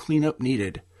 cooking, or cleanup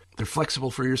needed. They're flexible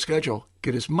for your schedule.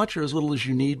 Get as much or as little as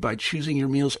you need by choosing your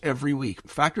meals every week.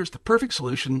 Factor is the perfect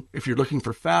solution if you're looking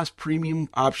for fast, premium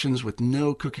options with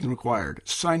no cooking required.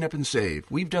 Sign up and save.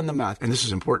 We've done the math, and this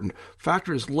is important.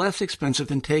 Factor is less expensive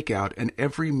than takeout, and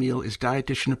every meal is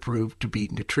dietitian approved to be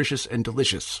nutritious and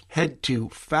delicious. Head to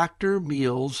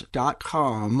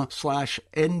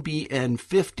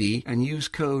factormeals.com/NBN50 and use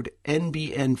code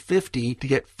NBN50 to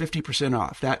get 50%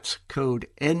 off. That's code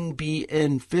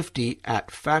NBN50 at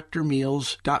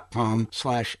factormeals.com/NBN50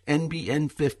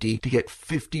 to get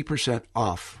 50%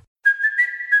 off.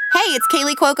 Hey, it's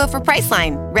Kaylee Cuoco for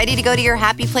Priceline. Ready to go to your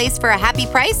happy place for a happy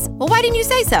price? Well, why didn't you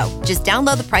say so? Just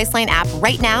download the Priceline app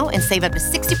right now and save up to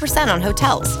 60% on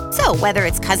hotels. So whether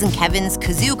it's Cousin Kevin's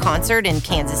Kazoo Concert in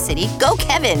Kansas City, go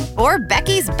Kevin, or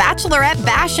Becky's Bachelorette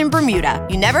Bash in Bermuda,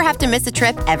 you never have to miss a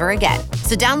trip ever again.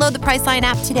 So download the Priceline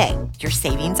app today. Your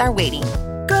savings are waiting.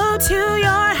 Go to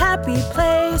your happy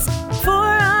place for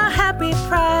a happy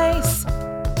price.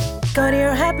 Go to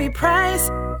your happy price,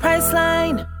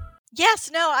 Priceline.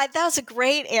 Yes, no, that was a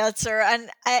great answer. And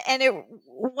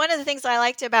one of the things I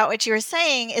liked about what you were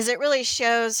saying is it really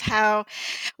shows how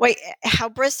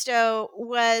Bristow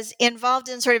was involved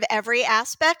in sort of every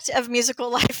aspect of musical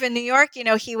life in New York. You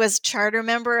know, he was a charter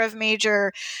member of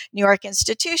major New York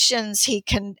institutions.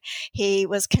 He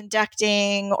was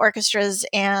conducting orchestras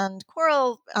and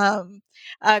choral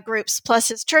groups, plus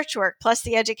his church work, plus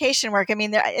the education work. I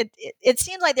mean, it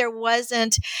seemed like there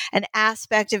wasn't an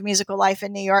aspect of musical life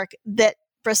in New York that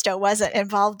Bristow wasn't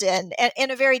involved in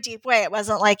a very deep way. It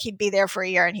wasn't like he'd be there for a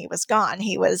year and he was gone.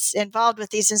 He was involved with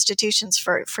these institutions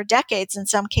for decades in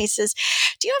some cases.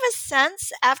 Do you have a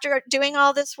sense, after doing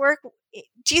all this work,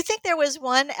 do you think there was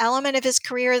one element of his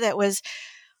career that was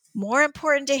more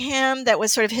important to him, that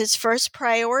was sort of his first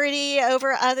priority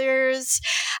over others?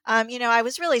 I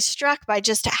was really struck by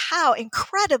just how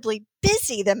incredibly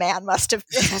busy the man must have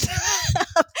been.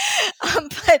 On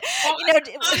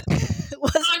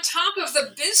top of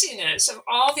the busyness of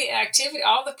all the activity,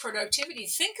 all the productivity,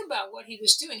 think about what he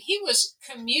was doing. He was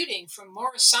commuting from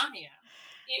Morrisania,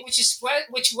 which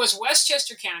was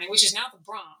Westchester County, which is now the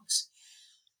Bronx,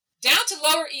 down to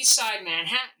Lower East Side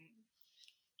Manhattan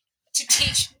to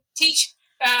teach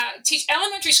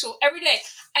elementary school every day.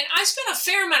 And I spent a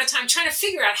fair amount of time trying to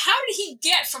figure out how did he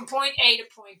get from point A to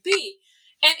point B.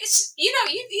 And it's, you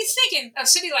think in a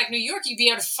city like New York, you'd be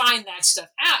able to find that stuff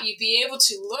out. You'd be able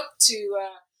to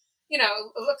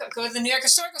go to the New York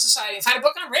Historical Society and find a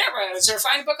book on railroads or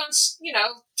find a book on,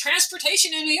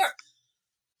 transportation in New York.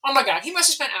 Oh my God, he must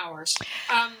have spent hours.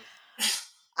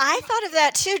 I thought of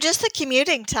that too, just the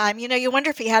commuting time. You wonder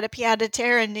if he had a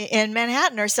pied-à-terre in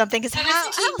Manhattan or something. He may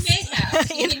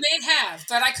have,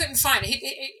 but I couldn't find it.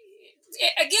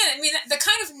 Again, I mean, the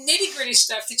kind of nitty-gritty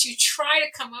stuff that you try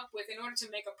to come up with in order to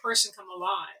make a person come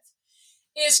alive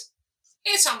it's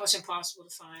almost impossible to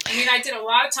find. I mean, I spent a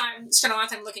lot of time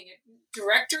looking at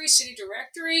city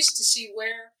directories to see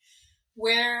where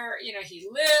he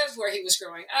lived, where he was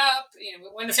growing up,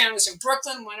 when the family was in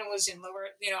Brooklyn, when it was in lower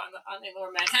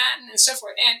Manhattan, and so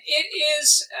forth. And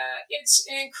it's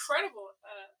incredible.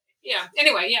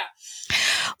 Anyway, yeah.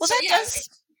 Well,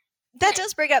 that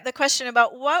does bring up the question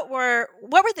about what were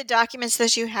the documents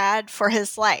that you had for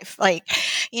his life? Like,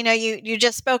 you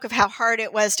just spoke of how hard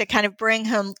it was to kind of bring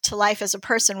him to life as a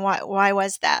person. Why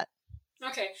was that?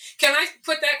 Okay. Can I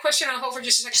put that question on hold for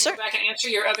just a second? Sure. Go back and answer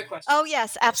your other question. Oh,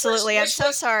 yes, absolutely. I'm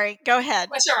so sorry. Go ahead.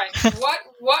 That's all right.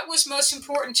 What was most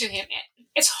important to him?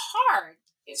 It's hard.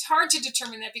 It's hard to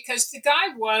determine that because the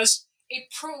guy was a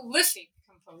prolific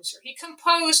composer. He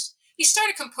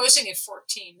started composing at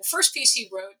 14. The first piece he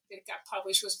wrote that got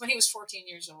published was when he was 14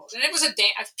 years old. And it was a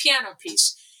piano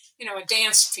piece, a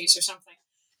dance piece or something.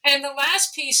 And the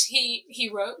last piece he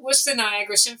wrote was the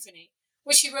Niagara Symphony,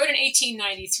 which he wrote in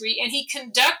 1893, and he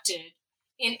conducted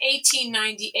in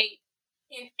 1898.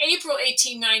 In April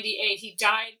 1898, he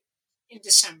died in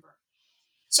December.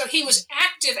 So he was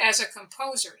active as a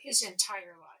composer his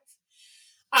entire life.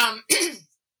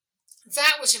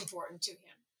 That was important to him.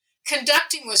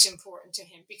 Conducting was important to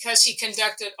him because he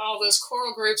conducted all those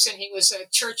choral groups and he was a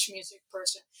church music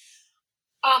person.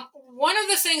 One of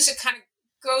the things that kind of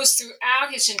goes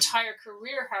throughout his entire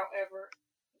career, however,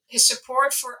 his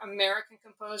support for American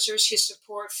composers, his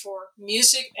support for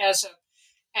music as an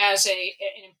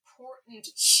important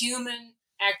human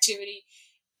activity,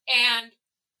 and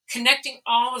connecting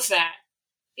all of that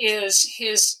is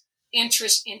his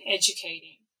interest in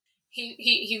educating.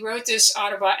 He wrote this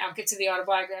I'll get to the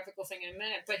autobiographical thing in a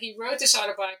minute, but he wrote this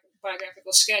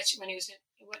autobiographical sketch when he was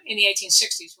in the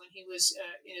 1860s, when he was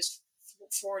in his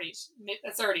 30s.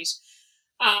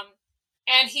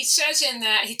 And he says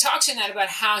he talks in that about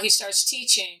how he starts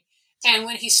teaching. And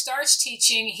when he starts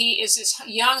teaching, he is this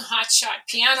young hotshot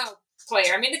piano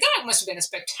player. I mean, the guy must have been a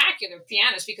spectacular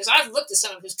pianist, because I've looked at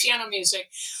some of his piano music,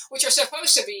 which are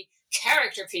supposed to be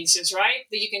character pieces, right?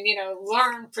 That you can,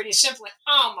 learn pretty simply.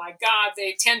 Oh my God,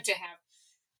 they tend to have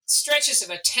stretches of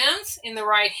a tenth in the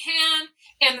right hand,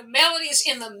 and the melody is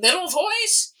in the middle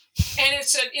voice. And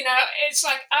it's it's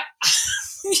like,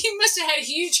 he must have had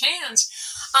huge hands.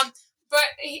 But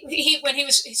when he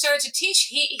started to teach,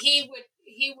 he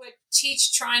would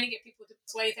teach trying to get people to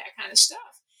play that kind of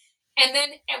stuff. And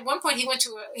then at one point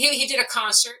he did a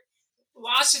concert,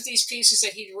 lots of these pieces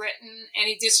that he'd written, and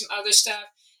he did some other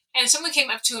stuff. And someone came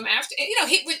up to him after,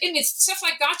 stuff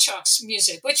like Gottschalk's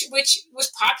music, which was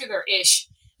popular-ish.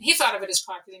 He thought of it as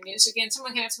popular music. And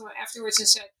someone came up to him afterwards and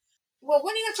said, well,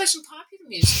 when are you going to play some popular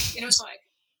music? And it was like,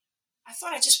 I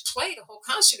thought I just played a whole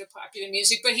concert of popular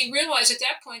music. But he realized at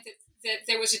that point that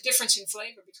there was a difference in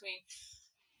flavor between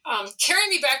Carry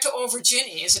Me Back to Old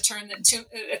Virginia is a tune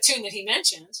that he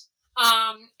mentions,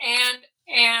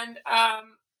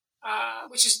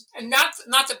 which is not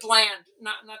the Bland,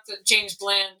 not the James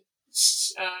Bland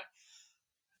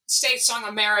state song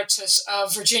emeritus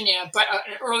of Virginia, but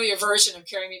an earlier version of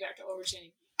Carry Me Back to Old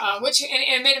Virginia, which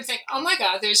made him think, oh my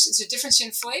God, there's a difference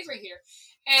in flavor here,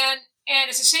 and at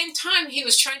the same time he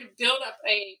was trying to build up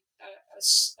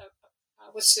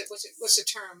what's the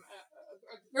term?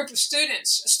 A group of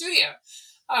students, a studio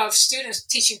of students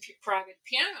teaching private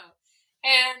piano,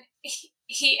 and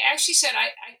he actually said,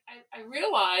 I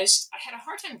realized I had a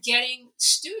hard time getting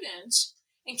students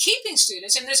and keeping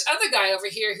students. And this other guy over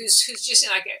here who's just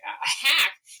like a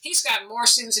hack, he's got more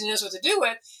students than he knows what to do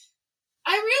with.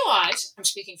 I realized, I'm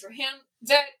speaking for him,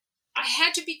 that I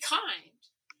had to be kind.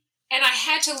 And I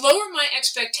had to lower my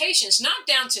expectations, not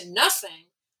down to nothing,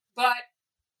 but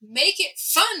make it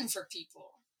fun for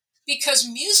people. Because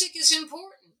music is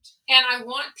important. And I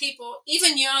want people,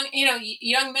 even young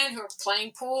men who are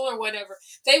playing pool or whatever,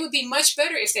 they would be much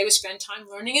better if they would spend time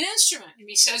learning an instrument. And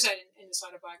he says that in this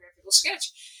autobiographical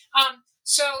sketch.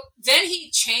 So then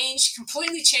he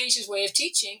completely changed his way of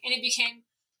teaching, and he became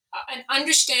an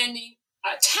understanding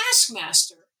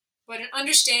taskmaster, but an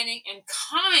understanding and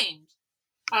kind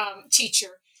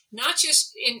teacher, not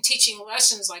just in teaching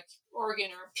lessons like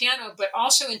organ or piano, but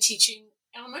also in teaching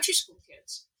elementary school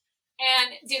kids.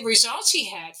 And the results he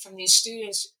had from these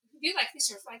students, these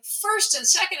are like first and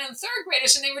second and third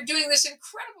graders, and they were doing this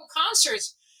incredible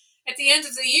concerts at the end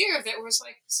of the year that was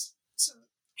like some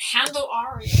Handel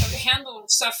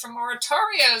stuff from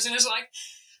oratorios, and it's like,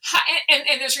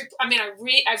 and there's,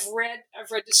 I've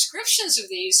read descriptions of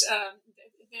these.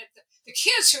 The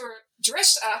kids who are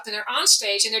dressed up and they're on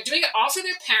stage and they're doing it all for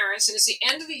their parents, and it's the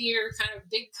end of the year kind of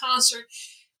big concert.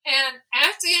 And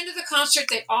at the end of the concert,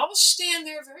 they all stand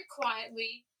there very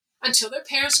quietly until their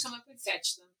parents come up and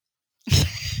fetch them.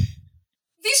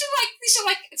 These are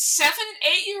like 7 and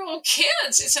 8-year-old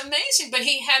kids. It's amazing. But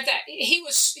he had that. He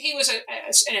was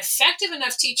an effective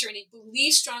enough teacher, and he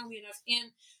believed strongly enough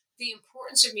in the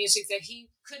importance of music that he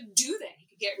could do that. He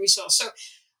could get results. So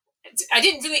I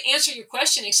didn't really answer your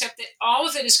question, except that all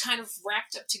of it is kind of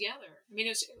wrapped up together. I mean,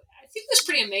 I think it was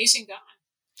pretty amazing guy.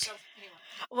 So anyway.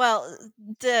 Well,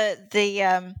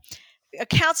 the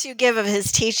accounts you give of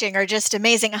his teaching are just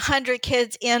amazing. 100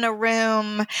 kids in a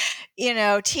room,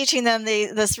 teaching them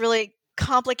this really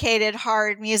complicated,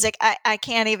 hard music. I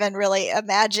can't even really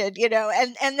imagine,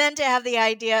 and then to have the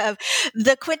idea of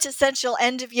the quintessential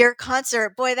end of year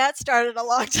concert. Boy, that started a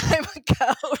long time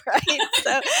ago, right?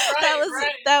 So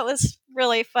that was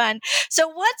really fun. So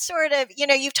what sort of,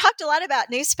 you've talked a lot about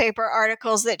newspaper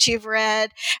articles that you've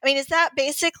read. I mean, is that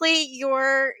basically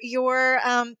your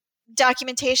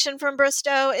documentation from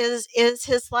Bristow is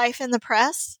his life in the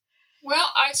press?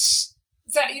 Well,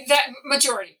 the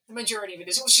majority of it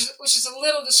is, which is a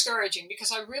little discouraging,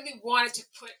 because I really wanted to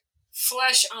put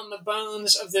flesh on the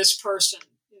bones of this person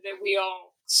that we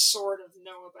all sort of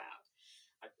know about.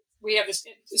 We have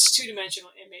this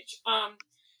two-dimensional image.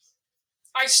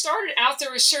 I started out the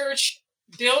research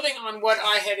building on what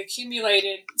I had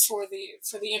accumulated for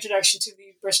the introduction to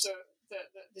the Bristow,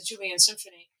 the Julian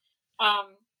Symphony.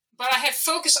 But I had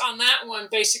focused on that one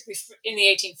basically in the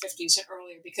 1850s and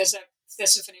earlier, because that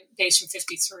symphony dates from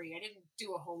 53. I didn't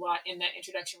do a whole lot in that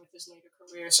introduction with his later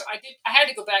career. So I had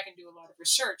to go back and do a lot of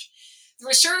research. The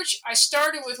research I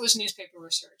started with was newspaper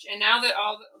research. And now that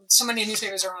so many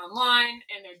newspapers are online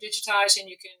and they're digitized, and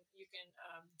you can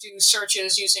do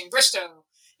searches using Bristow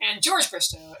and George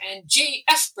Bristow and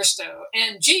G.F. Bristow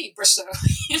and G. Bristow,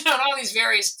 and all these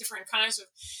various different kinds of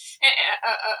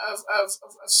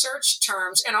search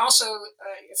terms. And also,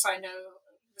 if I know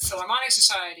the Philharmonic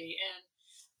Society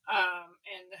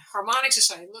and the Harmonic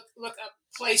Society, look up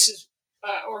places,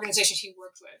 organizations he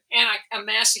worked with. And I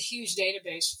amassed a huge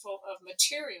database full of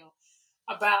material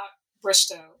about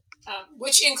Bristow,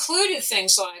 which included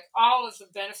things like all of the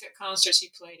benefit concerts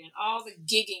he played in, all the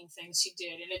gigging things he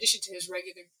did, in addition to his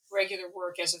regular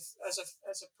work as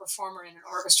a performer in an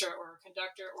orchestra or a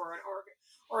conductor or an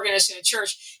organist in a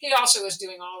church. He also was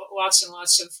doing lots and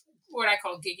lots of what I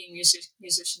call gigging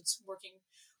musicians,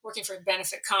 working for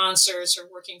benefit concerts or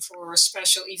working for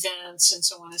special events and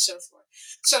so on and so forth.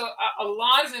 So a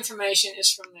lot of information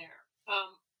is from there.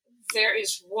 There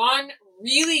is two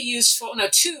really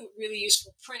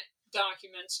useful print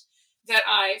documents that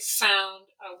I found.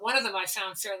 One of them I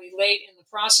found fairly late in the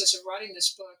process of writing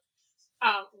this book.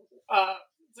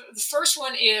 The first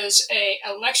one is a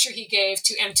lecture he gave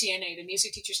to MTNA, the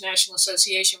Music Teachers National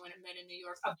Association, when it met in New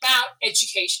York, about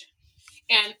education.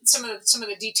 And some of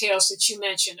the details that you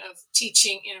mentioned of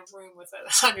teaching in a room with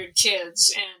 100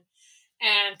 kids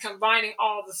and combining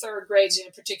all the third grades in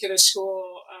a particular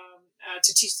school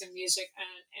to teach them music,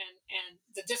 and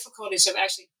the difficulties of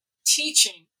actually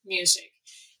teaching music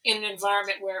in an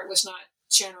environment where it was not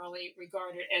generally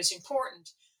regarded as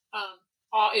important,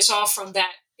 is all from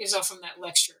that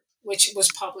lecture, which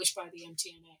was published by the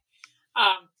MTNA.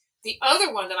 The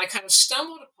other one that I kind of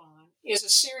stumbled upon is a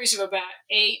series of about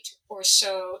 8 or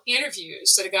so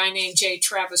interviews that a guy named J.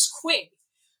 Travis Quigg,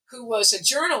 who was a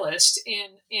journalist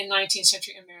in 19th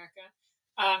century America.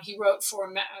 He wrote for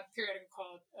a periodical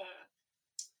called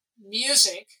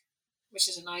Music, which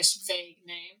is a nice vague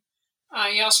name.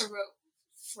 He also wrote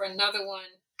for another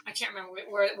one. I can't remember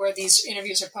where these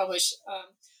interviews are published,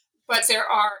 but there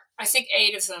are, I think,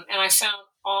 8 of them, and I found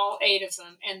all 8 of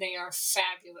them, and they are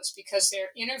fabulous because they're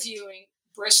interviewing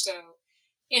Bristow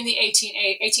in the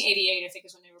 1888, I think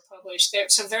is when they were published.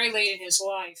 So very late in his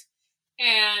life.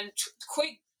 And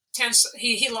Quigg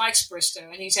he likes Bristow,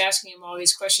 and he's asking him all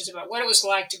these questions about what it was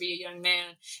like to be a young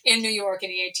man in New York in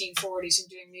the 1840s and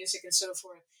doing music and so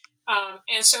forth.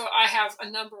 And so I have a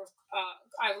number of,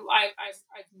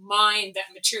 I've mined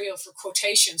that material for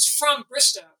quotations from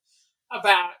Bristow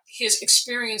about his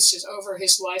experiences over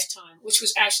his lifetime, which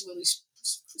was absolutely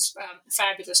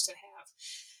fabulous to have.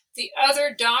 The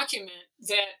other document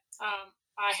that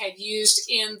I had used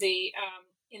in the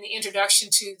introduction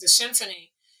to the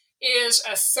symphony is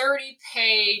a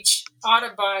 30-page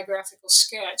autobiographical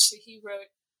sketch that he wrote,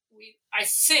 I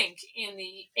think, in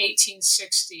the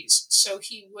 1860s. So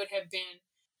he would have been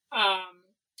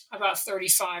about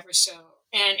 35 or so,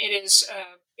 and it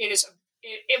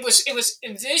was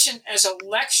envisioned as a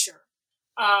lecture,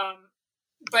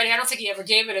 but I don't think he ever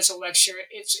gave it as a lecture.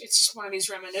 It's just one of these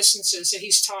reminiscences that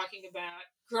he's talking about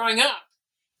growing up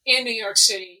in New York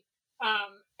City,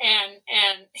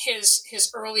 and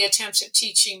his early attempts at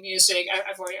teaching music.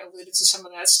 I've already alluded to some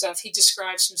of that stuff. He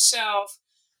describes himself,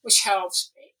 which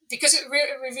helps because it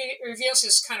reveals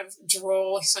his kind of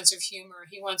droll sense of humor.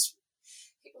 He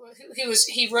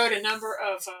wrote a number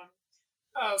of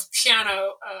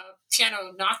piano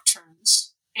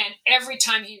nocturnes, and every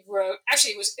time he wrote,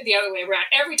 actually it was the other way around.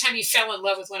 Every time he fell in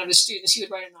love with one of his students, he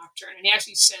would write a nocturne, and he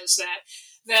actually says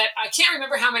that I can't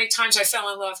remember how many times I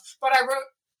fell in love, but I wrote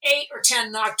 8 or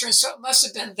 10 nocturnes, so it must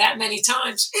have been that many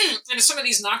times. And some of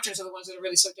these nocturnes are the ones that are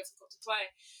really so difficult to play.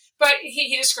 But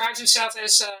he describes himself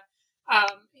as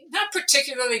not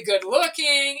particularly good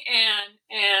looking, and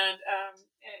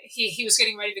he was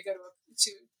getting ready to go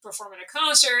to perform at a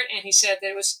concert, and he said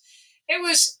that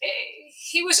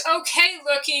he was okay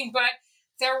looking, but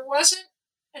there wasn't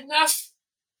enough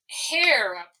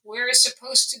hair up where it's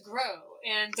supposed to grow,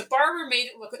 and the barber made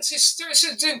it look.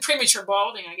 So doing premature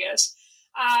balding, I guess.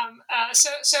 So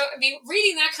I mean,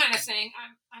 reading that kind of thing,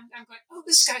 I'm going, oh,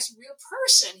 this guy's a real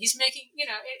person. He's making,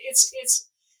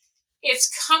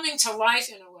 it's coming to life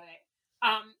in a way.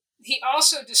 He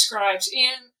also describes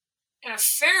in a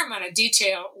fair amount of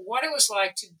detail what it was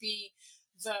like to be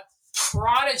the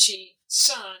prodigy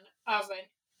son of an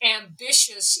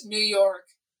ambitious New York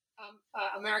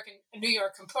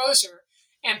composer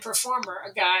and performer,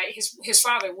 a guy, his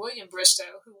father, William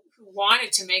Bristow, who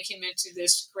wanted to make him into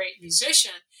this great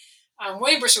musician.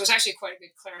 William Bristow was actually quite a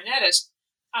good clarinetist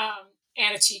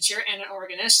and a teacher and an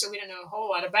organist, so we don't know a whole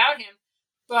lot about him.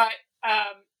 But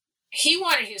he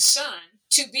wanted his son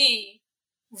to be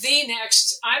the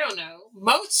next, I don't know,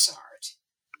 Mozart.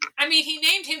 I mean, he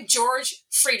named him George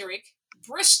Frederick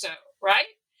Bristow,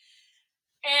 right?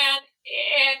 And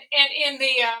in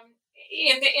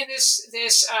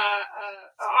this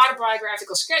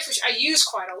autobiographical sketch, which I use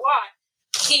quite a lot,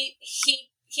 he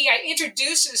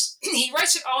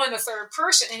writes it all in the third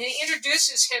person, and he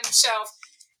introduces himself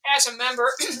as a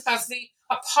member of the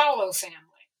Apollo family.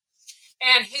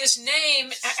 And his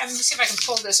name, let me see if I can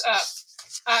pull this up.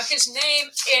 His name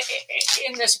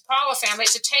in this Apollo family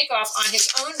is a takeoff on his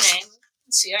own name.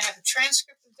 Let's see, I have a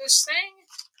transcript of this thing.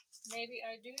 Maybe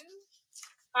I do.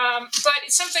 But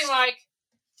it's something like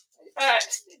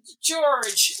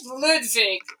George,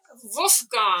 Ludwig,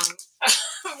 Wolfgang,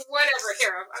 whatever.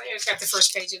 Here, I've got the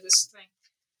first page of this thing.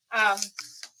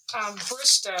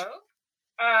 Bristow.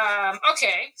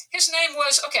 Okay, his name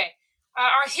was,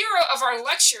 our hero of our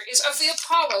lecture is of the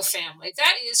Apollo family.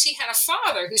 That is, he had a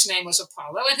father whose name was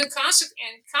Apollo, and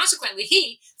consequently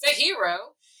he, the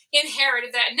hero,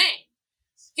 inherited that name.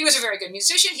 He was a very good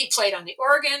musician. He played on the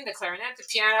organ, the clarinet, the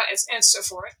piano, and so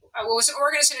forth. Was an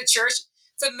organist in a church.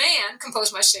 The man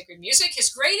composed my sacred music. His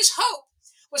greatest hope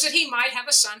was that he might have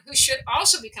a son who should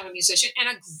also become a musician, and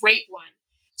a great one.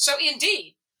 So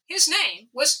indeed, his name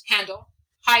was Handel,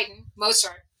 Haydn,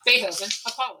 Mozart, Beethoven,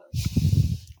 Apollo.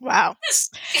 Wow.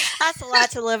 That's a lot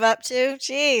to live up to.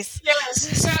 Jeez. Yes.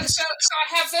 So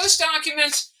I have those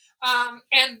documents,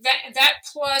 and that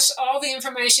plus all the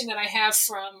information that I have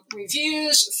from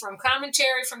reviews, from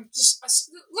commentary, from just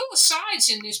little asides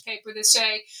in newspaper that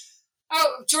say,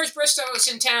 oh, George Bristow is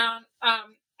in town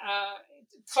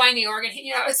playing the organ.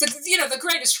 It's the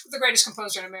greatest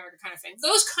composer in America, kind of thing.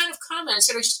 Those kind of comments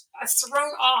that are just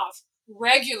thrown off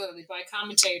regularly by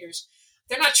commentators.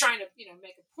 They're not trying to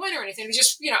make a point or anything. They're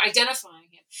just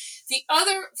identifying him. The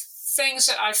other things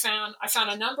that I found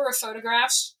a number of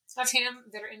photographs of him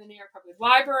that are in the New York Public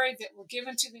Library that were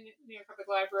given to the New York Public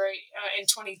Library in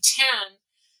 2010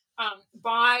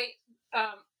 by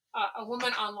a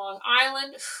woman on Long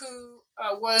Island who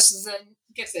was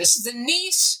the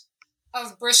niece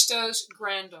of Bristow's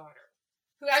granddaughter,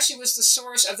 who actually was the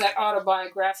source of that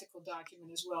autobiographical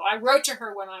document as well. I wrote to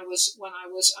her when I was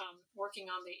working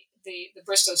on the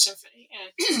Bristow Symphony,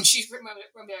 and she wrote me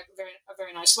a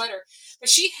very nice letter. But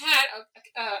she had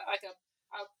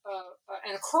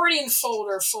an accordion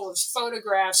folder full of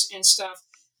photographs and stuff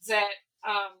that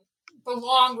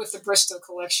belonged with the Bristow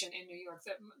collection in New York.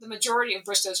 The majority of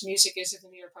Bristow's music is at the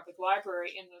New York Public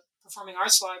Library, in the Performing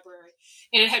Arts Library,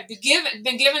 and it had been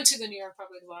given to the New York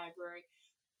Public Library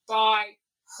by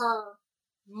her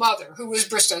mother, who was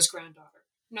Bristow's granddaughter.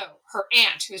 No, her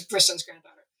aunt, who was Bristow's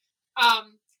granddaughter.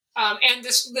 And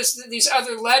these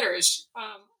other letters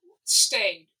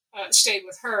stayed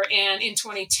with her. And in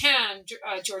 2010,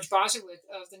 George Boswick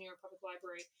of the New York Public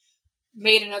Library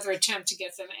made another attempt to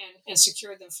get them and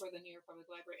secured them for the New York Public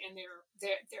Library. And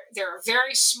they're a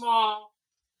very small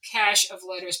cache of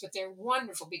letters, but they're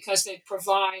wonderful because they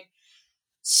provide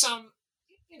some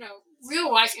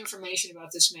real life information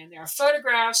about this man. There are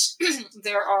photographs.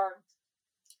 There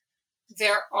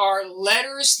are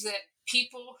letters that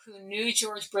people who knew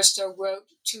George Bristow wrote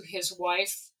to his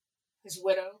wife, his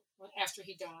widow, after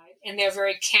he died. And they're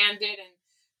very candid and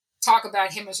talk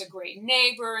about him as a great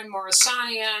neighbor in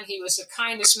Morrisania, and he was the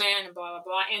kindest man, and blah, blah,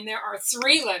 blah. And there are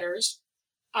 3 letters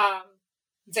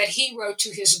that he wrote to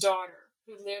his daughter,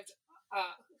 who lived,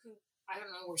 who I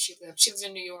don't know where she lived. She was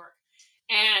in New York.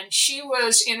 And she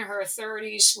was in her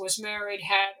 30s, was married,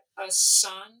 had a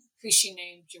son who she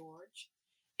named George.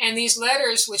 And these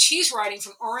letters, which he's writing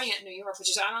from Orient, New York, which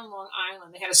is out on Long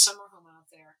Island, they had a summer home out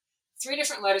there. 3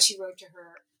 different letters he wrote to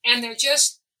her. And they're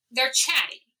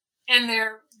chatty. And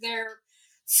they're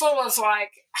full of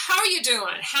like, how are you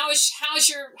doing? How's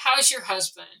your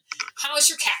husband? How's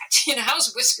your cat?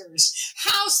 How's Whiskers?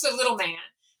 How's the little man?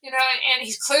 And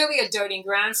he's clearly a doting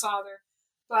grandfather.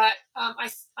 But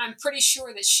I'm pretty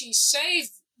sure that she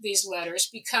saved these letters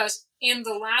because in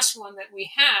the last one that we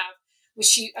have, which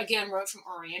she again wrote from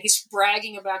Orient, he's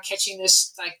bragging about catching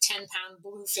this like 10-pound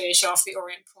bluefish off the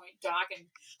Orient Point dock, and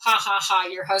ha ha ha,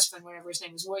 your husband, whatever his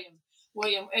name is,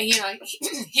 William,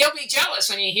 he'll be jealous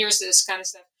when he hears this kind of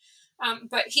stuff.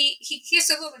 But he gets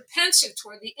a little bit pensive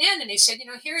toward the end, and he said,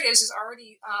 here it is. It's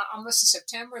already almost in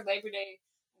September, Labor Day,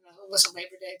 wasn't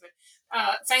Labor Day, but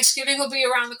Thanksgiving will be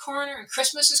around the corner, and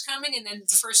Christmas is coming, and then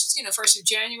the first of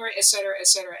January, et cetera,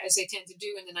 as they tend to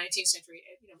do in the 19th century,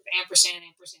 with ampersand,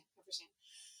 ampersand, ampersand.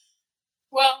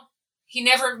 Well, he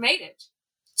never made it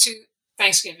to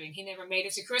Thanksgiving. He never made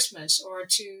it to Christmas or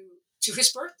to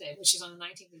his birthday, which is on the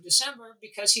 19th of December,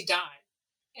 because he died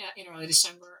in early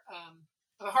December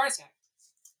of a heart attack.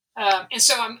 And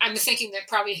so I'm thinking that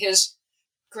probably his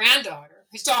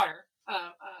daughter,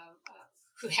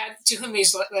 to whom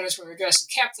these letters were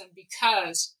addressed, kept them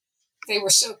because they were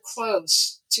so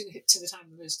close to the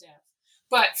time of his death.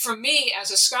 But for me,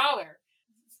 as a scholar,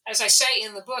 as I say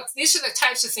in the book, these are the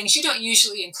types of things you don't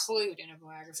usually include in a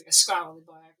biography, a scholarly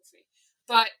biography.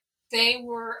 But they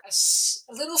were a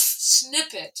little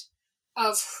snippet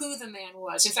of who the man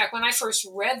was. In fact, when I first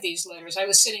read these letters, I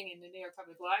was sitting in the New York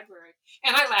Public Library,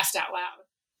 and I laughed out loud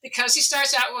because he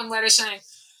starts out one letter saying,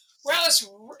 "Well, it's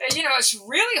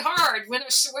really hard when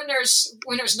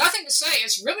there's nothing to say.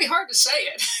 It's really hard to say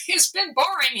it. It's been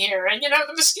boring here, and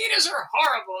the mosquitoes are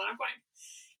horrible." And I'm going,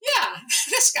 yeah,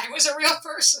 this guy was a real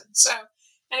person. So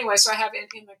anyway, so I have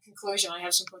in the conclusion, I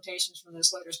have some quotations from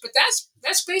those letters. But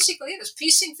that's basically it. Is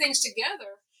piecing things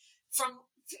together from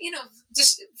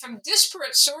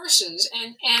disparate sources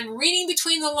and reading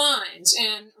between the lines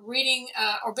and reading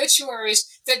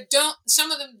obituaries that some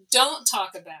of them don't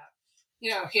talk about,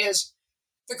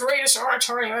 the greatest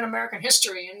oratory in American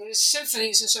history and his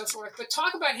symphonies and so forth, but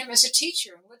talk about him as a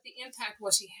teacher and what the impact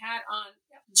was he had on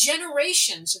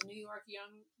generations of New York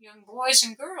young boys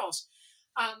and girls.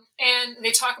 And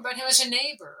they talk about him as a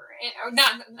neighbor,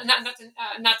 not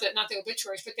the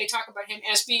obituaries, but they talk about him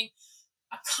as being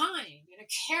a kind and a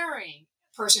caring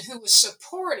person who was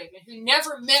supportive and who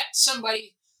never met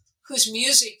somebody whose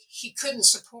music he couldn't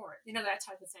support, that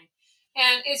type of thing.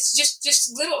 And it's just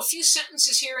a few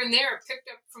sentences here and there picked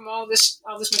up from all this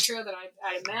material that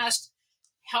I amassed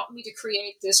helped me to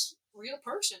create this real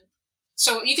person.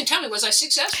 So you can tell me, was I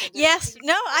successful? Yes.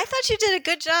 No, I thought you did a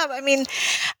good job. I mean,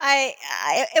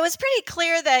 it was pretty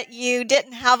clear that you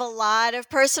didn't have a lot of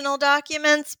personal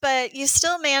documents, but you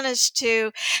still managed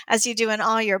to, as you do in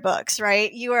all your books,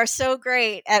 right? You are so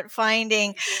great at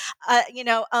finding,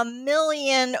 a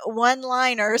million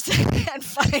one-liners and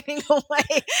finding a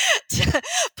way to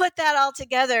put that all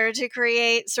together to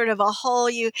create sort of a whole.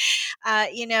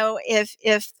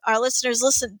 If our listeners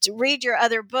read your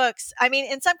other books, I mean,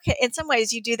 in some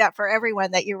ways you do that for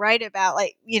everyone that you write about,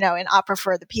 like, in Opera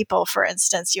for the People, for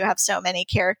instance, you have so many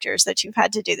characters that you've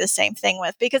had to do the same thing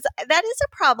with, because that is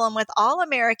a problem with all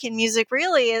American music,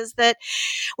 really, is that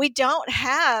we don't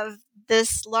have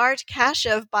this large cache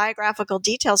of biographical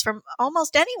details from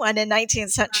almost anyone in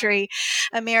 19th century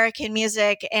American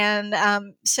music. And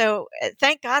so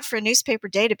thank God for newspaper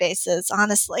databases,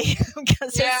 honestly,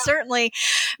 because it certainly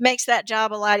makes that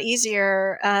job a lot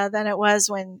easier than it was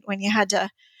when you had to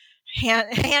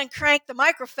hand crank the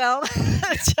microfilm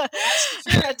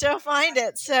to find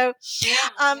it. So,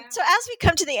 so as we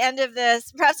come to the end of this,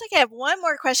 perhaps I can have one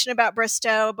more question about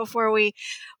Bristow before we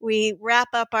wrap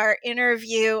up our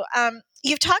interview.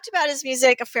 You've talked about his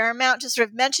music a fair amount, just sort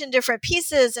of mentioned different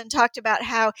pieces and talked about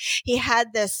how he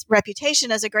had this reputation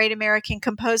as a great American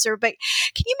composer. But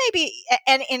can you maybe,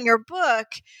 and in your book,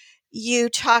 you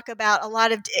talk about a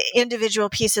lot of individual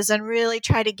pieces and really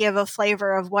try to give a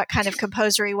flavor of what kind of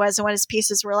composer he was and what his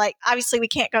pieces were like. Obviously, we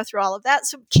can't go through all of that.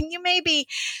 So can you maybe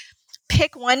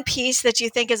pick one piece that you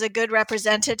think is a good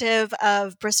representative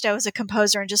of Bristow as a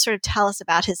composer and just sort of tell us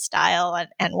about his style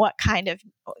and what kind of,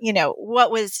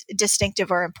 what was distinctive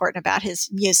or important about his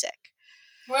music?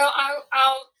 Well,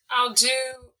 I'll do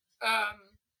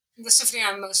the symphony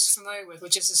I'm most familiar with,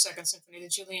 which is the Second Symphony, the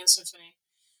Julian Symphony.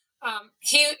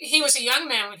 He was a young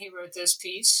man when he wrote this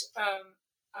piece.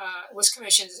 Was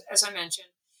commissioned, as I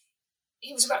mentioned.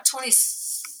 He was about 25,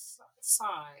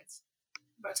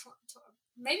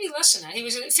 maybe less than that. He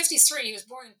was 53. He was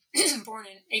born in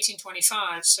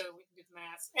 1825. So we can do the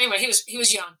math. Anyway, he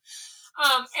was young,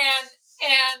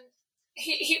 and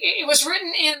it was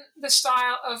written in the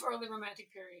style of early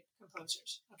Romantic period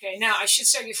composers. Okay, now I should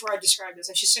say, before I describe this,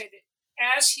 I should say that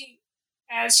as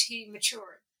he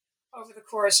matured over the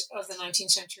course of the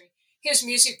 19th century, his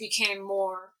music became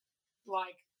more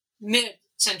like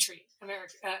mid-century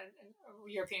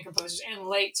European composers and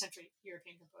late-century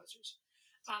European composers.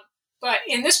 But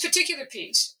in this particular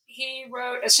piece, he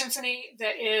wrote a symphony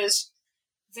that is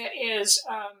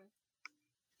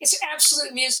it's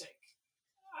absolute music.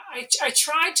 I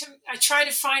tried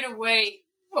to find a way.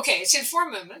 Okay, it's in 4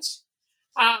 movements.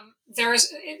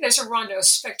 There's a rondo, a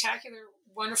spectacular,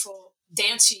 wonderful,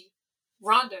 dancey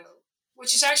rondo,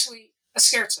 which is actually a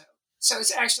scherzo. So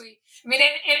it's actually, and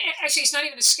actually it's not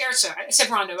even a scherzo. I said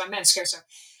rondo, I meant scherzo.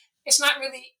 It's not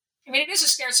really, it is a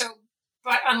scherzo,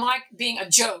 but unlike being a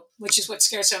joke, which is what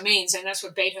scherzo means, and that's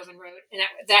what Beethoven wrote, and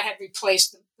that had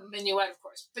replaced the minuet, of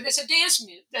course. But it's a dance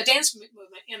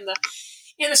movement in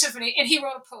the symphony, and he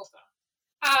wrote a polka.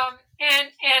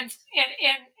 And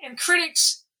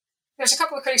critics, there's a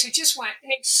couple of critics who just went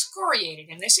and excoriated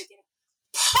him. They said,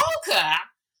 polka?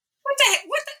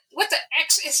 What the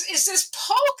X is this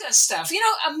polka stuff?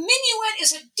 A minuet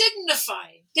is a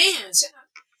dignified dance.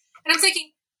 And I'm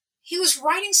thinking, he was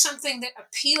writing something that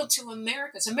appealed to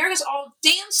Americans. Americans all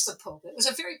danced the polka. It was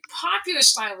a very popular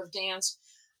style of dance.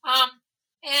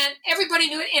 And everybody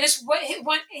knew it. And it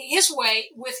went his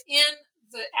way within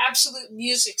the absolute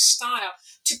music style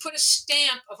to put a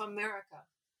stamp of America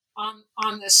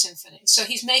on this symphony. So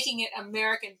he's making it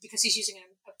American because he's using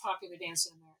a popular dance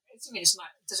in America. It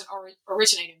doesn't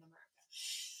originate in America.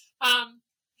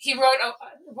 He wrote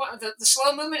the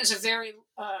slow movement is a very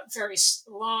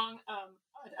long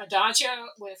adagio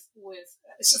with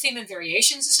it's a theme and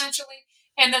variations essentially,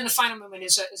 and then the final movement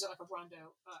is like a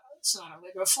rondo sonata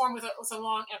allegro form with a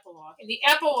long epilogue, and the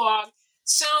epilogue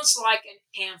sounds like an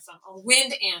anthem, a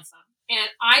wind anthem,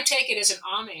 and I take it as an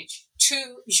homage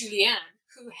to Julien,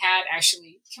 who had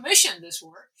actually commissioned this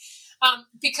work,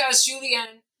 because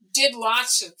Julien did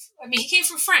lots of. He came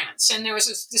from France, and there was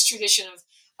this tradition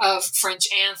of French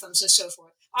anthems and so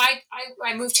forth. I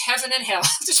moved heaven and hell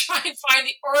to try and find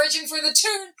the origin for the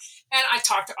tune, and I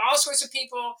talked to all sorts of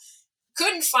people,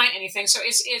 couldn't find anything. So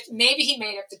maybe he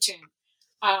made up the tune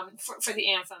for the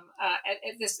anthem.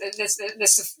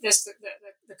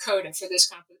 The coda for this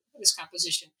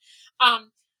composition.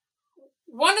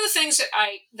 One of the things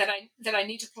that I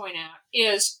need to point out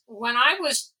is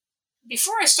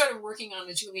before I started working on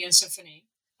the Julien Symphony,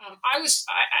 I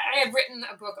had written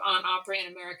a book on opera in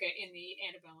America in the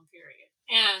antebellum period,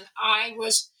 and I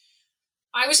was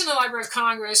in the Library of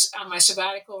Congress on my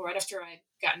sabbatical right after I'd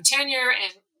gotten tenure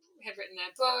and had written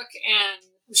that book, and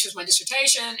which was my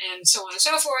dissertation, and so on and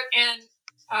so forth. And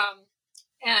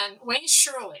Wayne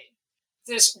Shirley,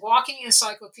 this walking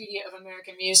encyclopedia of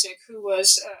American music, who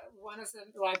was one of the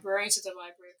librarians at the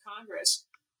Library of Congress,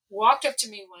 walked up to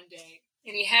me one day,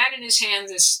 and he had in his hand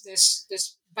this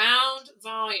bound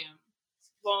volume,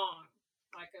 long,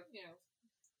 like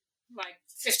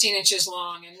 15 inches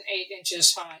long and 8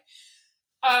 inches high,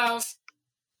 of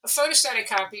a photostatic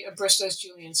copy of Bristow's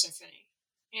Julien Symphony.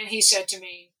 And he said to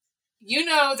me, "You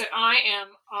know that I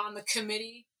am on the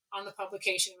committee on the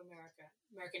publication of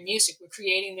American music. We're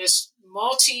creating this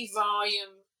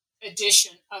multi-volume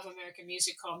edition of American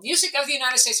music called Music of the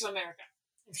United States of America."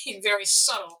 Very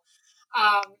subtle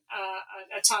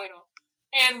a title.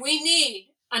 And we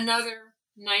need another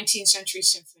 19th century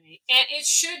symphony. And it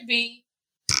should be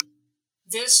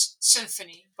this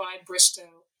symphony by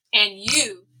Bristow, and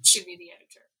you should be the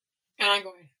editor. And I'm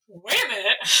going, wait a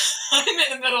minute, I'm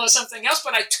in the middle of something else,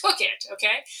 but I took it,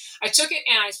 okay? I took it,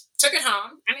 and I took it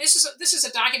home. This is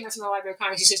a document from the Library of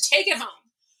Congress. He says, take it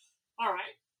home. All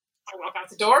right. I walk out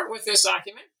the door with this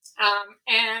document,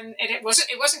 and it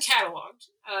wasn't cataloged.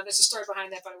 There's a story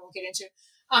behind that, but I won't get into.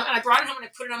 And I brought it home and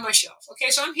I put it on my shelf. Okay,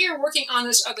 so I'm here working on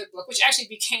this other book, which actually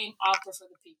became Opera for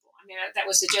the People. That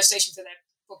was the gestation for that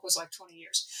book was like 20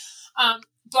 years.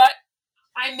 But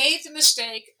I made the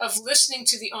mistake of listening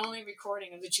to the only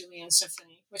recording of the Julien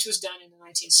Symphony, which was done in the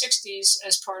 1960s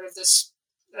as part of this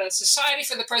Society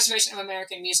for the Preservation of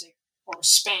American Music, or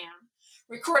SPAM,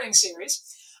 recording series.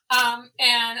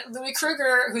 And Louis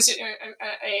Kruger, who's a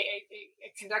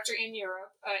conductor in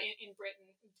Europe, in Britain,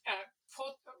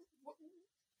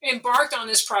 embarked on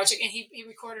this project, and he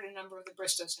recorded a number of the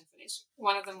Bristow symphonies.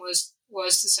 One of them was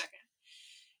the second.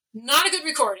 Not a good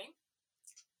recording,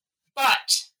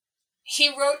 but he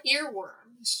wrote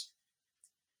earworms,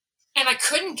 and I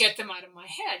couldn't get them out of my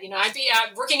head. I'd be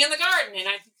out working in the garden, and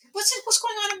what's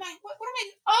going on in my, what am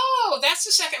I, oh, that's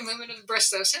the second movement of the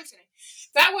Bristow Symphony.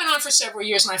 That went on for several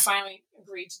years, and I finally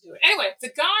agreed to do it. Anyway, the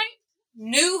guy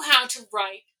knew how to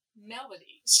write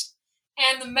melodies,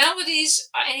 and the melodies,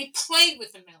 and he played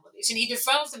with the melodies, and he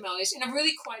developed the melodies in a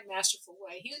really quite masterful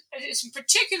way. He is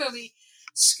particularly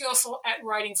skillful at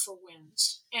writing for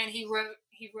winds, and he wrote.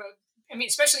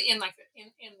 Especially in the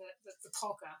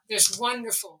polka, there's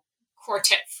wonderful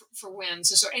quartet for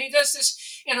winds, and he does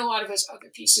this in a lot of his other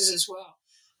pieces as well.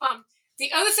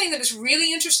 The other thing that is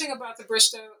really interesting about the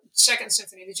Bristow Second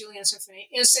Symphony, the Julien Symphony,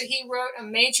 is that he wrote a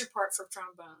major part for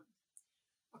trombone.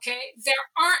 Okay, there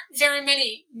aren't very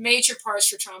many major parts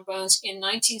for trombones in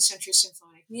 19th century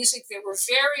symphonic music. There were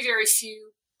very, very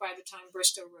few by the time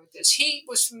Bristow wrote this. He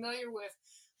was familiar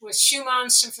with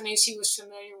Schumann's symphonies. He was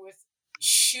familiar with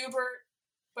Schubert,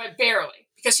 but barely,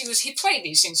 because he played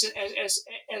these things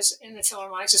as in the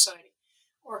Philharmonic Society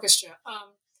Orchestra.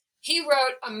 He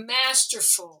wrote a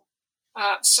masterful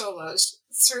solos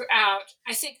throughout.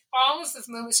 I think all of the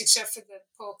movements except for the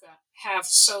polka have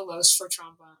solos for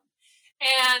trombone.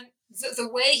 And the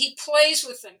way he plays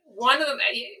with them,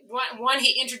 one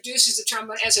he introduces the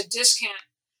trombone as a discant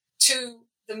to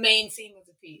the main theme of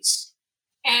the piece,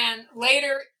 and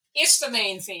later it's the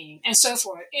main theme, and so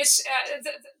forth. It's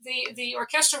the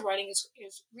orchestral writing is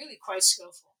really quite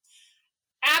skillful,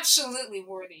 absolutely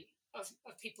worthy of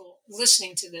people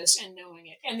listening to this and knowing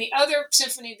it. And the other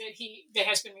symphony that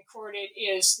has been recorded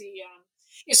is the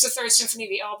Third Symphony.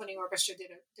 The Albany Orchestra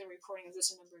did a recording of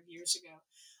this a number of years ago.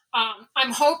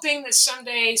 I'm hoping that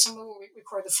someday someone will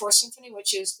record the Fourth Symphony,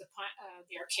 which is the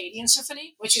Arcadian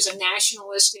Symphony, which is a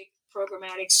nationalistic,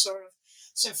 programmatic sort of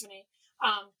symphony.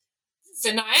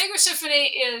 The Niagara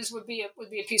Symphony would be a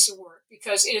piece of work,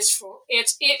 because it is.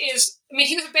 I mean,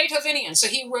 he was a Beethovenian, so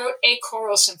he wrote a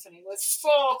choral symphony with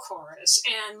full chorus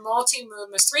and multi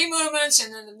movements, 3 movements,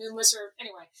 and then the movements are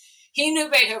anyway. He knew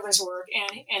Beethoven's work,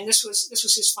 and this was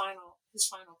his final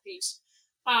piece.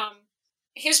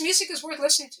 His music is worth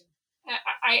listening to.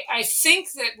 I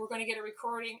think that we're going to get a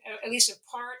recording, at least a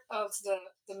part of the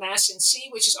Mass in C,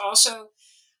 which is also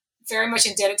very much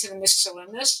indebted to the Missa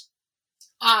Solemnis,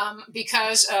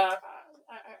 because a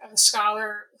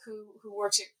scholar who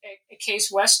works at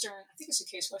Case Western, I think it's a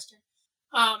Case Western,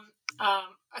 a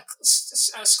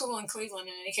school in Cleveland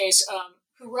in any case,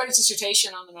 who wrote a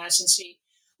dissertation on the Mass in C,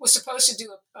 was supposed to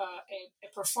do a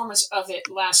performance of it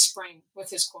last spring with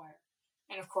his choir.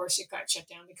 And of course, it got shut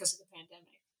down because of the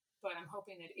pandemic. But I'm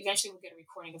hoping that eventually we'll get a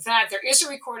recording of that. There is a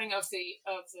recording of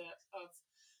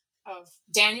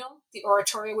Daniel, the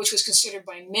oratorio, which was considered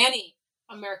by many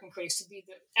American critics to be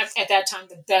at that time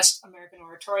the best American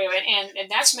oratorio, and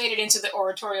that's made it into the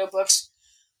oratorio books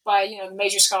by the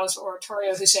major scholars of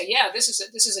oratorio who say, yeah, this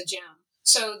is a gem.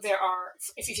 So there are,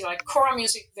 if you like choral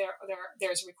music,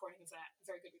 there's a recording of that, a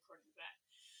very good recording of that.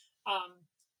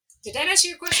 Did that answer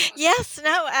your question? Yes,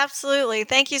 no, absolutely.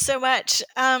 Thank you so much.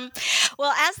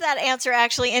 Well, as that answer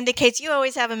actually indicates, you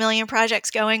always have a million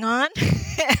projects going on,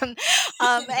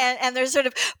 and they're sort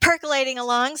of percolating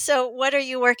along. So what are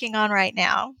you working on right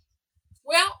now?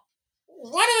 Well,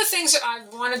 one of the things that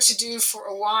I've wanted to do for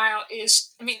a while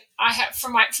is, I have for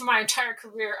my entire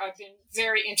career, I've been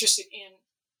very interested in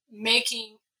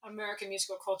making American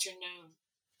musical culture known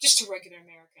just to regular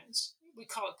Americans. We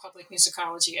call it public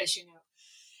musicology, as you know.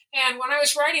 And when I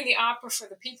was writing the opera for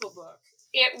the People book,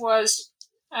 it was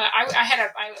I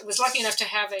was lucky enough to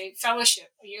have a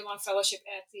year-long fellowship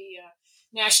at the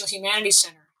National Humanities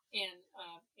Center in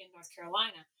North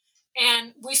Carolina,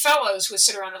 and we fellows would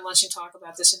sit around at lunch and talk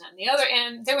about this and that and the other.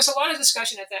 And there was a lot of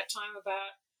discussion at that time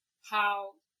about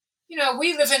how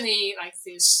we live in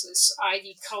this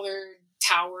ivy-colored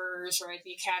towers, right?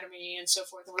 The Academy and so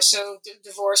forth, and we're so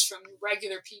divorced from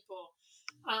regular people.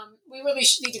 We really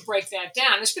need to break that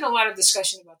down. There's been a lot of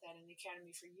discussion about that in the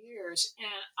Academy for years.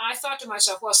 And I thought to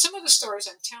myself, well, some of the stories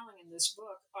I'm telling in this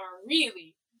book are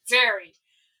really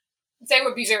they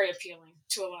would be very appealing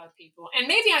to a lot of people. And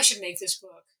maybe I should make this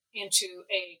book into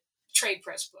a trade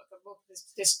press book, a book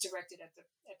that's directed at the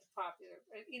popular,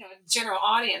 general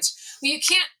audience. Well, you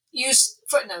can't use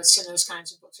footnotes in those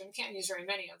kinds of books, and you can't use very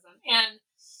many of them. And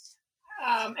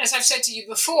as I've said to you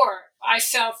before, I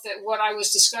felt that what I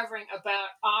was discovering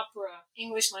about opera,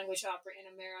 English language opera in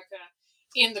America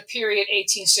in the period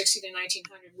 1860 to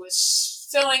 1900 was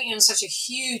filling in such a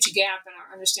huge gap in our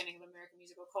understanding of American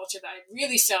musical culture that I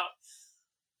really felt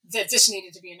that this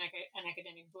needed to be an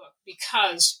academic book,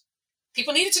 because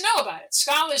people needed to know about it.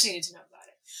 Scholars needed to know about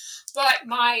it. But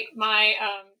my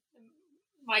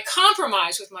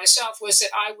compromise with myself was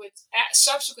that I would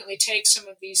subsequently take some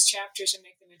of these chapters and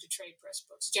make them into trade press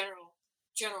books, general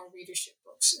readership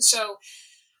books. And so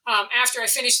after I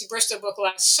finished the Bristow book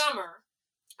last summer,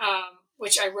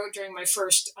 which I wrote during my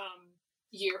first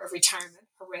year of retirement,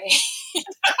 hooray.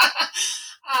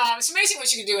 It's amazing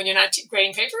what you can do when you're not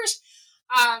grading papers.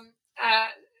 I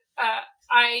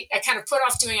kind of put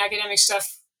off doing academic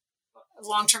stuff,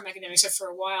 long-term academic stuff for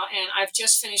a while, and I've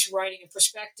just finished writing a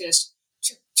prospectus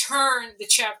to turn the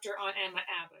chapter on Emma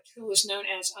Abbott, who was known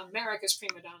as America's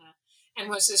prima donna, and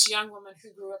was this young woman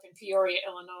who grew up in Peoria,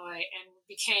 Illinois, and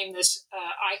became this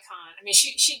icon.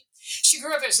 She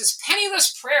grew up as this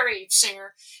penniless prairie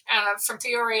singer from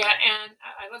Peoria, and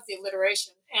I love the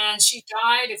alliteration. And she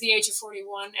died at the age of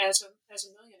 41 as a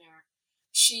millionaire.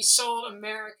 She sold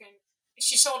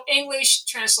English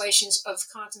translations of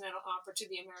continental opera to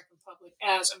the American public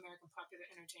as American popular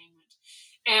entertainment,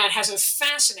 and has a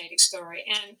fascinating story.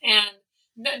 And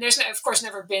there's, of course,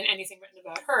 never been anything written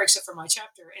about her except for my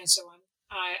chapter. And so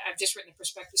I've just written a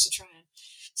prospectus to try and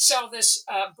sell this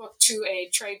book to a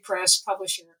trade press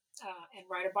publisher and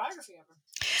write a biography of her.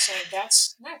 So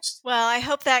that's next. Well, I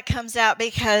hope that comes out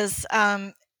because,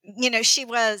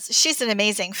 she's an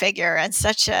amazing figure and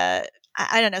such a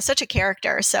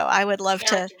character. So I would love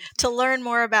to learn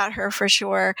more about her for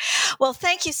sure. Well,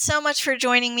 thank you so much for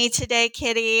joining me today,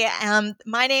 Kitty.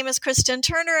 My name is Kristen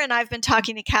Turner, and I've been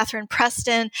talking to Katherine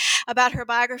Preston about her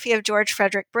biography of George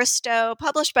Frederick Bristow,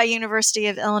 published by University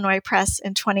of Illinois Press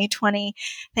in 2020.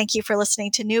 Thank you for listening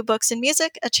to New Books in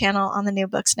Music, a channel on the New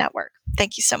Books Network.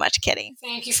 Thank you so much, Kitty.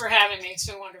 Thank you for having me. It's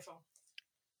been wonderful.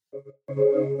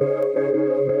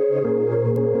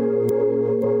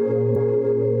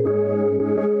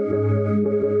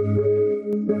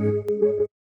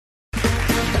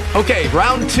 Okay,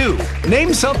 round 2.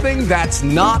 Name something that's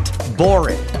not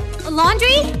boring. A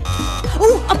laundry?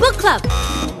 Ooh, a book club.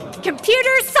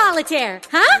 Computer solitaire,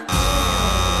 huh?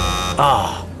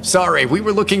 Ah, sorry, we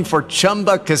were looking for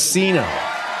Chumba Casino.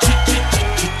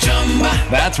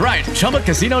 That's right,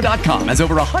 ChumbaCasino.com has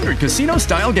over 100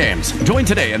 casino-style games. Join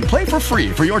today and play for free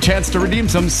for your chance to redeem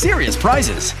some serious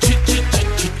prizes.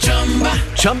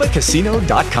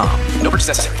 ChumbaCasino.com. No purchase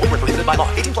necessary. Void where prohibited by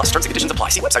law. 18+ terms and conditions apply.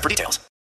 See website for details.